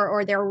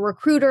or they're a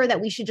recruiter, that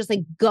we should just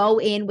like go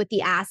in with the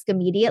ask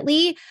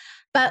immediately.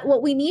 But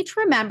what we need to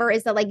remember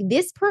is that like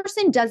this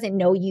person doesn't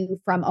know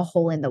you from a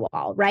hole in the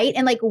wall. Right.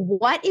 And like,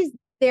 what is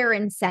their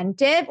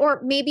incentive?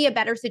 Or maybe a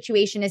better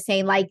situation is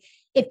saying like,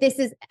 if this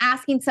is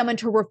asking someone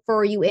to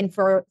refer you in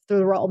for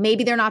the role,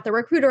 maybe they're not the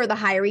recruiter or the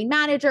hiring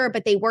manager,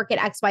 but they work at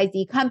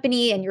XYZ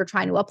company and you're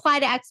trying to apply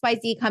to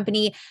XYZ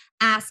company,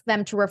 ask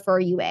them to refer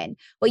you in.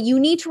 What you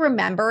need to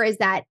remember is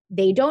that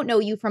they don't know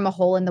you from a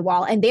hole in the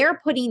wall and they're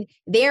putting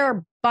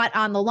their butt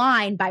on the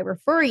line by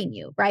referring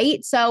you,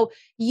 right? So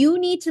you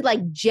need to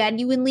like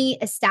genuinely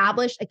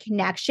establish a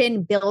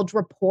connection, build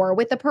rapport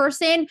with the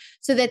person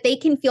so that they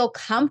can feel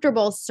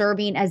comfortable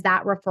serving as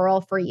that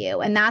referral for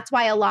you. And that's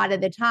why a lot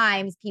of the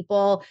times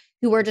people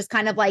who are just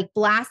kind of like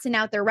blasting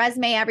out their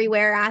resume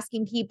everywhere,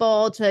 asking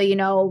people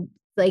to,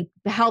 like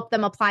help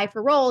them apply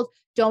for roles,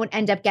 don't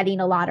end up getting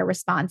a lot of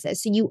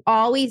responses. So you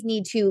always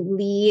need to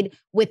lead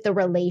with the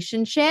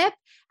relationship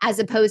as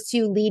opposed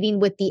to leading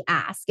with the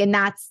ask. And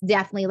that's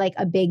definitely like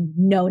a big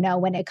no-no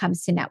when it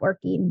comes to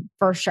networking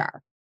for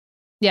sure.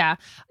 Yeah.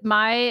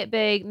 My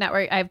big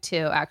network, I have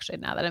two actually,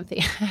 now that I'm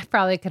thinking, I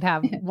probably could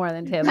have more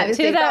than two, but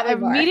two that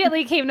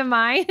immediately came to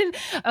mind.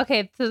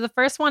 Okay. So the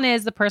first one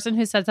is the person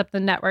who sets up the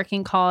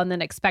networking call and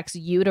then expects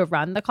you to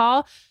run the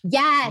call.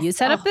 Yes. You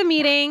set up the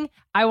meeting.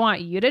 I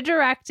want you to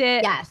direct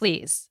it. Yes.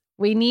 Please.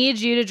 We need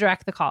you to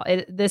direct the call.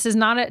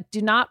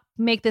 Do not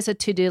make this a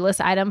to-do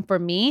list item for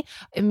me.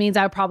 It means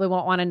I probably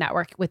won't want to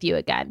network with you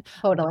again.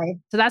 Totally.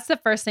 So that's the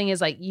first thing, is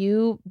like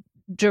you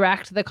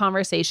direct the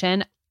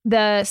conversation.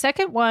 The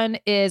second one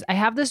is I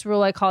have this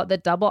rule, I call it the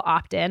double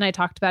opt-in. I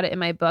talked about it in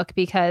my book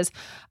because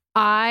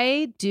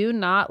I do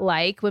not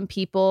like when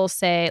people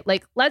say,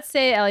 like, let's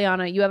say,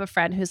 Eliana, you have a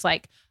friend who's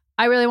like,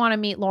 I really want to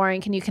meet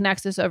Lauren. Can you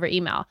connect us over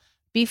email?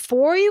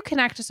 Before you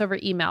connect us over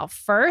email,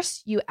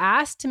 first, you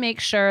ask to make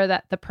sure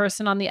that the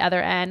person on the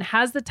other end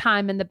has the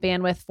time and the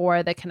bandwidth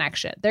for the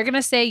connection. They're going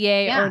to say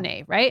yay or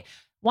nay, right?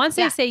 Once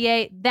they say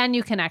yay, then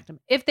you connect them.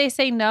 If they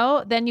say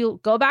no, then you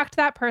go back to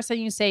that person.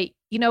 You say,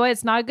 you know what?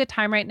 It's not a good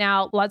time right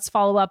now. Let's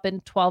follow up in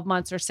 12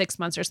 months or 6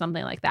 months or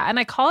something like that. And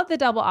I call it the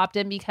double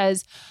opt-in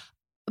because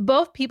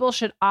both people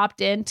should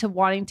opt in to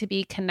wanting to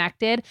be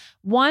connected.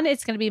 One,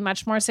 it's going to be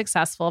much more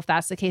successful if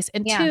that's the case.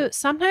 And two,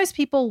 sometimes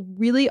people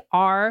really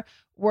are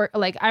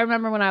like, I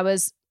remember when I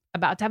was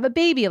about to have a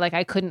baby, like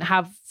I couldn't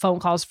have phone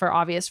calls for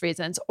obvious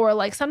reasons. Or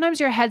like sometimes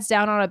your head's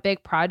down on a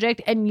big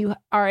project and you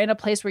are in a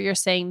place where you're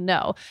saying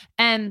no.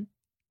 And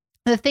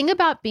the thing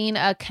about being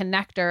a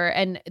connector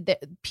and the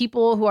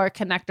people who are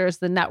connectors,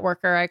 the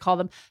networker, I call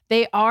them,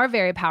 they are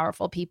very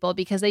powerful people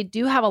because they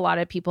do have a lot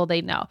of people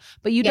they know,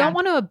 but you don't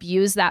want to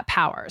abuse that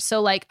power. So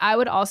like I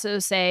would also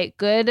say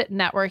good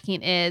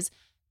networking is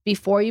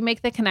before you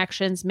make the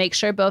connections, make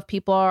sure both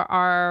people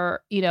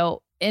are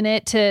in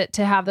it to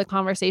have the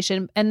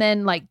conversation, and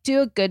then like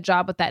do a good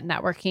job with that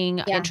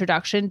networking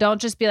introduction. Don't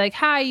just be like,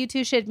 hi, you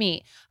two should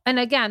meet. And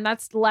again,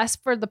 that's less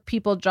for the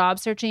people job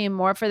searching and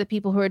more for the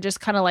people who are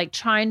just kind of like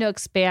trying to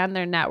expand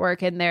their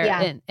network and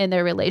their in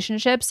their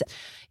relationships.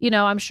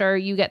 I'm sure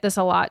you get this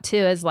a lot too,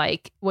 is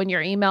like when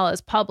your email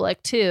is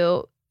public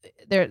too,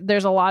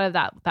 there's a lot of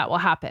that will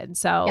happen.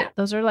 So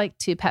those are like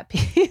two pet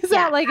peeves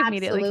that like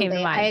immediately came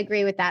to mind. I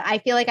agree with that. I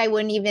feel like I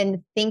wouldn't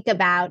even think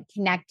about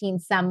connecting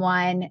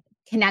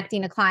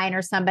a client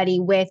or somebody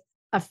with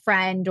a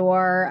friend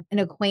or an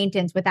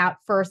acquaintance without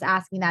first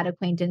asking that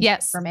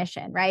acquaintance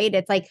permission, right?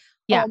 It's like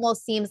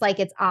almost seems like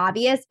it's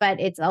obvious, but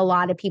it's a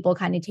lot of people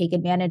kind of take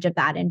advantage of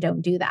that and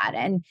don't do that.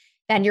 And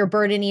then you're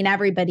burdening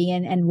everybody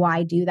and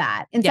why do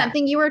that? And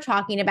something you were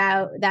talking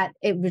about that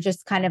it was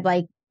just kind of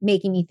like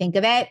making me think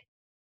of it,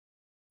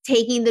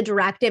 taking the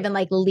directive and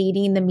like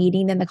leading the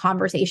meeting and the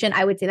conversation.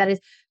 I would say that is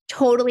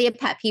totally a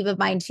pet peeve of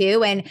mine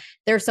too. And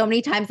there's so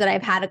many times that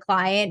I've had a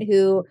client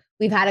who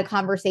we've had a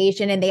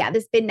conversation and they have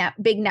this big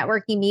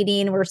networking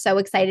meeting. We're so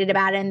excited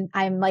about it. And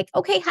I'm like,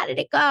 okay, how did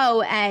it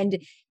go? And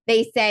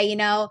they say,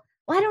 well,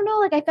 I don't know.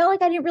 Like, I felt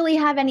like I didn't really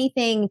have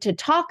anything to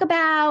talk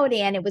about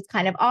and it was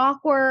kind of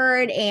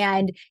awkward.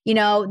 And,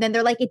 then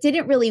they're like, it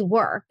didn't really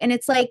work. And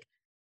it's like,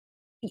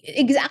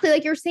 exactly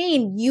like you're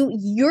saying,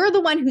 you're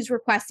the one who's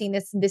requesting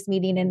this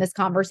meeting and this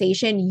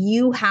conversation.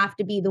 You have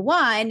to be the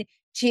one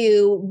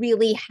to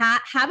really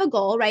have a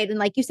goal, right? And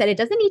like you said, it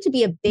doesn't need to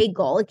be a big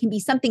goal. It can be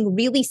something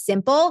really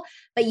simple,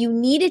 but you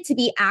need it to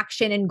be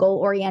action and goal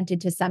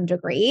oriented to some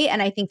degree.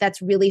 And I think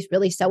that's really,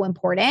 really so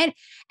important.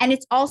 And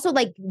it's also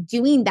like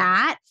doing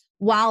that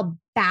while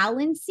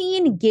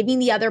balancing giving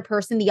the other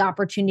person the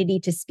opportunity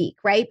to speak,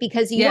 right?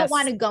 Because you don't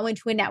want to go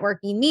into a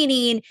networking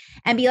meeting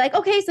and be like,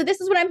 okay, so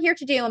this is what I'm here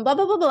to do and blah,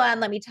 blah, blah, blah.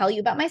 And let me tell you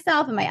about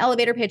myself and my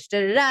elevator pitch,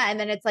 da, da, da. And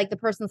then it's like, the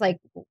person's like,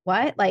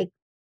 what? Like,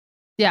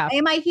 why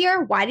am I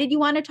here? Why did you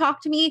want to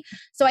talk to me?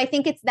 So I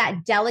think it's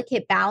that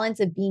delicate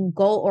balance of being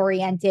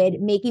goal-oriented,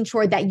 making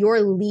sure that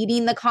you're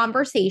leading the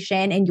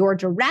conversation and you're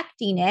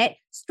directing it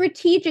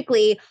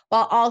strategically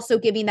while also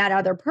giving that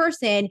other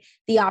person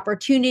the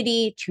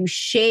opportunity to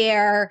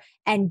share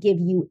and give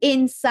you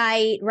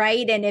insight,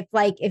 right? And if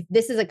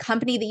this is a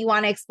company that you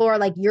want to explore,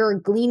 like you're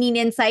gleaning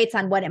insights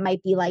on what it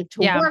might be like to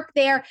work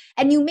there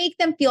and you make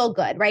them feel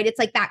good, right? It's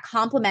like that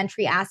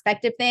complementary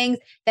aspect of things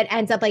that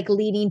ends up like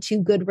leading to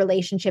good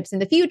relationships in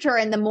the future.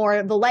 And the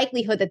more the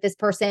likelihood that this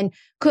person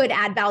could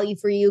add value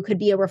for you, could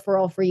be a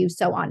referral for you,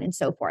 so on and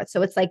so forth.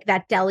 So it's like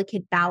that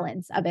delicate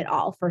balance of it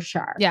all for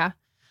sure. Yeah.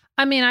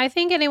 I mean, I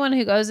think anyone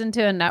who goes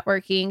into a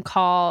networking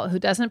call who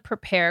doesn't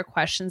prepare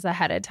questions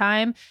ahead of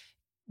time,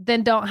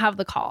 then don't have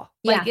the call.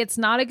 Like it's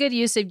not a good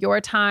use of your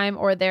time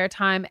or their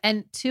time.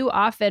 And too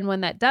often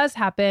when that does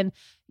happen,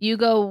 you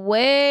go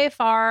way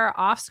far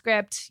off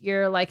script.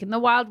 You're like in the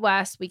Wild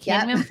West. We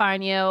can't even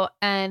find you.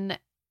 And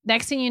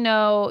next thing you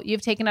know,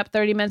 you've taken up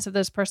 30 minutes of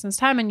this person's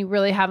time and you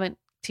really haven't,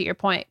 to your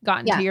point,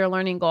 gotten to your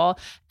learning goal.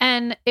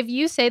 And if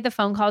you say the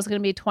phone call is going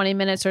to be 20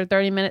 minutes or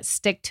 30 minutes,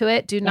 stick to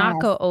it. Do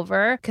not go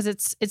over, because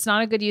it's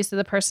not a good use of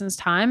the person's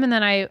time. And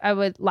then I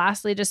would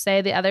lastly just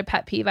say the other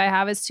pet peeve I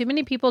have is too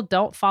many people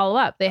don't follow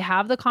up. They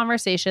have the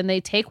conversation,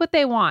 they take what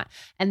they want,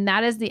 and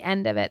that is the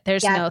end of it.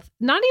 There's not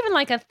even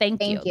like a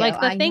thank you. Like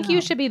the thank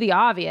you should be the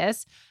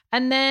obvious.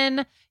 And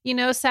then,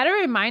 set a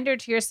reminder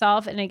to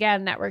yourself. And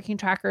again, networking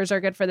trackers are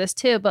good for this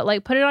too, but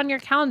like put it on your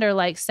calendar,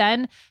 like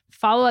send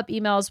follow-up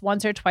emails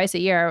once or twice a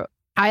year.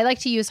 I like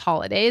to use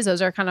holidays.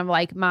 Those are kind of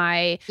like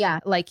my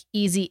like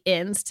easy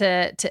ins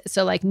to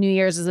so like New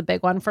Year's is a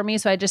big one for me.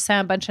 So I just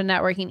sent a bunch of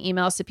networking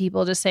emails to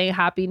people just saying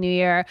Happy New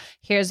Year.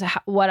 Here's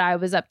what I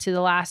was up to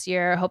the last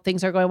year. Hope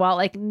things are going well.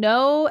 Like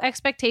no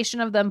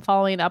expectation of them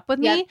following up with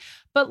me,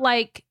 but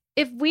like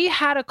if we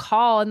had a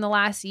call in the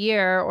last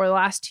year or the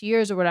last 2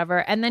 years or whatever,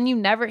 and then you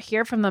never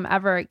hear from them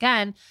ever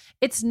again,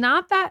 it's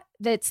not that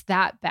that's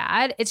that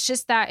bad. It's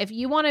just that if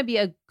you want to be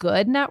a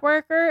good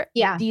networker,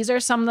 these are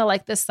some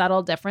of the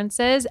subtle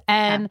differences.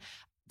 And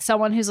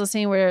someone who's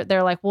listening where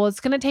they're like, well, it's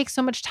going to take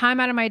so much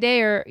time out of my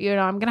day, or,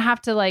 I'm going to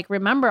have to like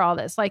remember all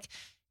this. Like,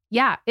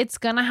 it's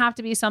going to have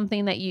to be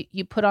something that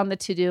you put on the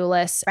to-do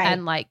list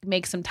and like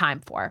make some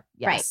time for.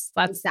 Yes,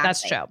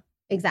 that's true.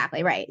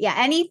 Exactly right. Yeah.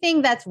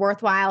 Anything that's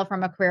worthwhile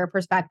from a career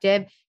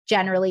perspective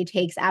generally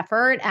takes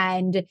effort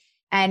and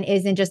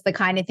isn't just the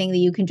kind of thing that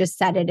you can just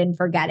set it and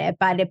forget it,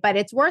 but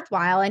it's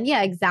worthwhile. And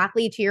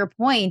exactly to your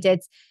point,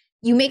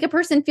 you make a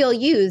person feel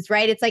used,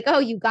 right? It's like, oh,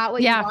 you got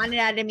what you wanted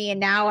out of me.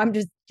 And now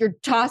you're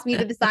tossing me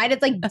to the side.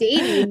 It's like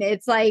dating.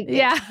 It's like,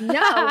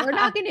 no, we're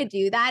not going to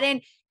do that.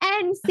 And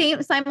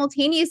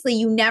simultaneously,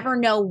 you never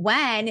know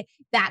when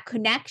that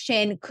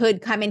connection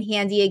could come in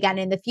handy again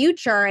in the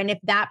future. And if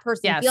that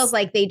person feels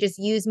like they just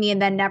used me and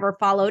then never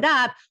followed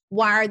up,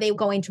 why are they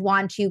going to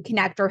want to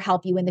connect or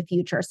help you in the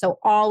future? So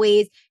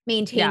always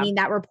maintaining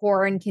that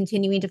rapport and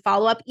continuing to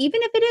follow up,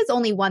 even if it is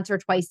only once or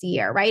twice a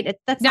year, right?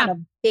 That's not a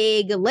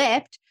big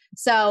lift.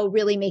 So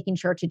really making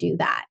sure to do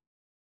that.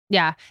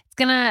 Yeah.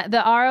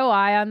 The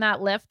ROI on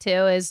that lift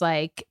too is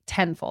like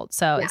tenfold.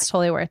 So it's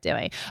totally worth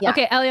doing. Yeah.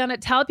 Okay. Eliana,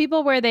 tell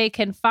people where they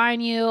can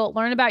find you,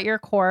 learn about your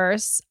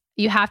course.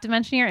 You have to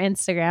mention your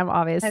Instagram,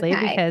 obviously,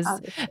 because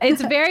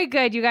it's very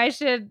good. You guys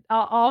should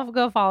all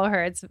go follow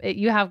her.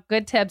 You have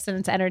good tips and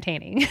it's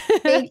entertaining.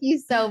 Thank you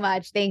so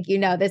much. Thank you.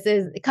 No, this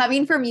is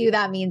coming from you.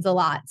 That means a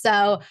lot.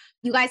 So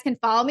you guys can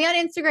follow me on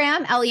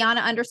Instagram, Eliana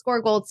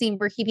 _Goldstein.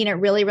 We're keeping it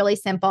really, really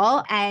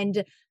simple.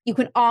 And You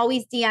can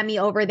always DM me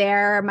over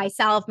there.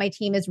 Myself, my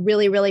team is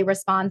really, really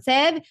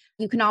responsive.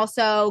 You can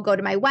also go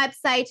to my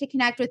website to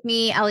connect with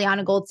me,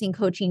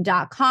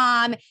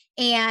 ElianaGoldsteinCoaching.com.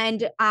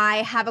 And I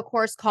have a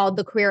course called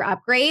The Career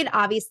Upgrade.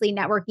 Obviously,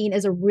 networking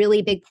is a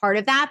really big part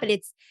of that, but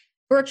it's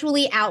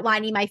virtually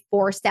outlining my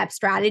 4-step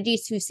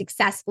strategies to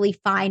successfully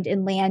find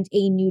and land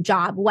a new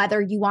job, whether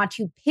you want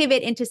to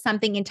pivot into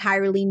something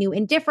entirely new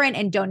and different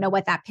and don't know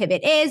what that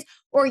pivot is,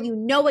 or you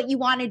know what you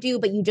want to do,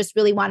 but you just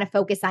really want to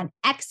focus on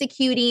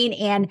executing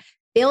and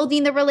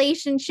building the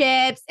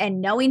relationships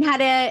and knowing how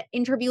to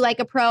interview like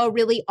a pro,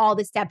 really all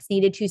the steps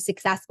needed to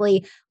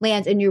successfully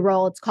land a new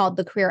role. It's called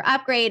The Career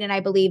Upgrade. And I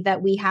believe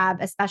that we have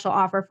a special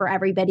offer for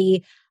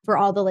everybody, for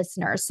all the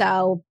listeners.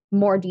 So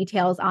more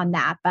details on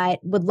that, but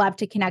would love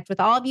to connect with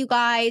all of you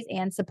guys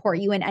and support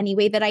you in any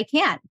way that I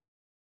can.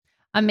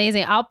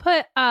 Amazing. I'll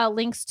put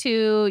links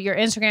to your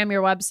Instagram,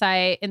 your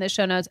website in the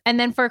show notes. And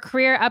then for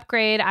Career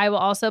Upgrade, I will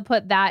also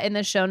put that in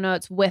the show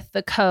notes with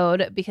the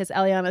code because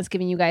Eliana is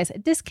giving you guys a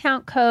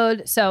discount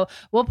code. So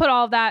we'll put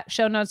all of that.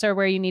 Show notes are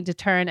where you need to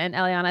turn. And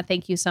Eliana,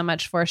 thank you so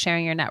much for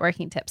sharing your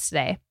networking tips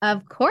today.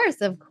 Of course.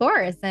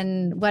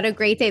 And what a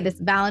great day, this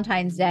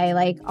Valentine's Day,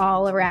 like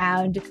all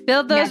around.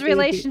 Build those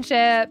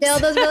relationships.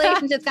 Build those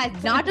relationships, guys.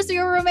 Not just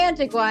your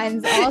romantic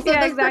ones, also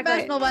the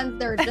professional ones.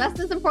 They're just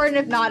as important,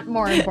 if not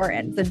more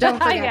important. So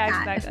don't forget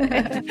that.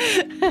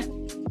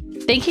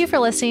 Exactly. Thank you for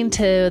listening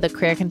to the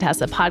Career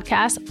Contessa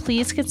podcast.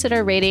 Please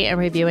consider rating and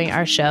reviewing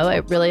our show.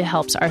 It really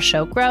helps our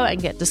show grow and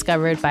get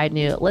discovered by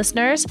new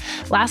listeners.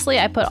 Lastly,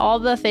 I put all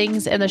the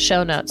things in the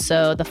show notes.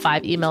 So the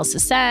 5 emails to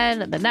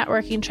send, the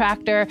networking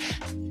tracker,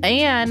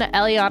 and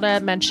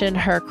Eliana mentioned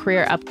her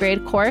Career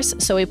Upgrade course.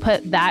 So we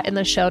put that in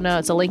the show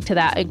notes, a link to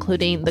that,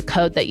 including the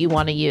code that you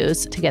want to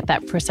use to get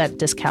that %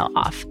 discount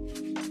off.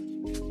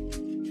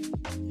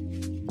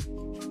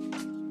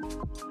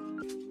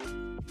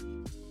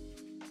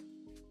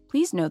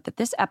 Please note that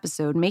this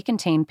episode may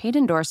contain paid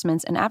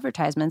endorsements and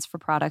advertisements for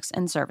products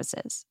and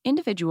services.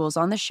 Individuals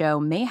on the show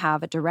may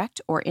have a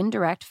direct or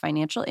indirect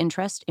financial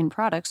interest in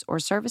products or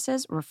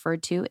services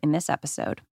referred to in this episode.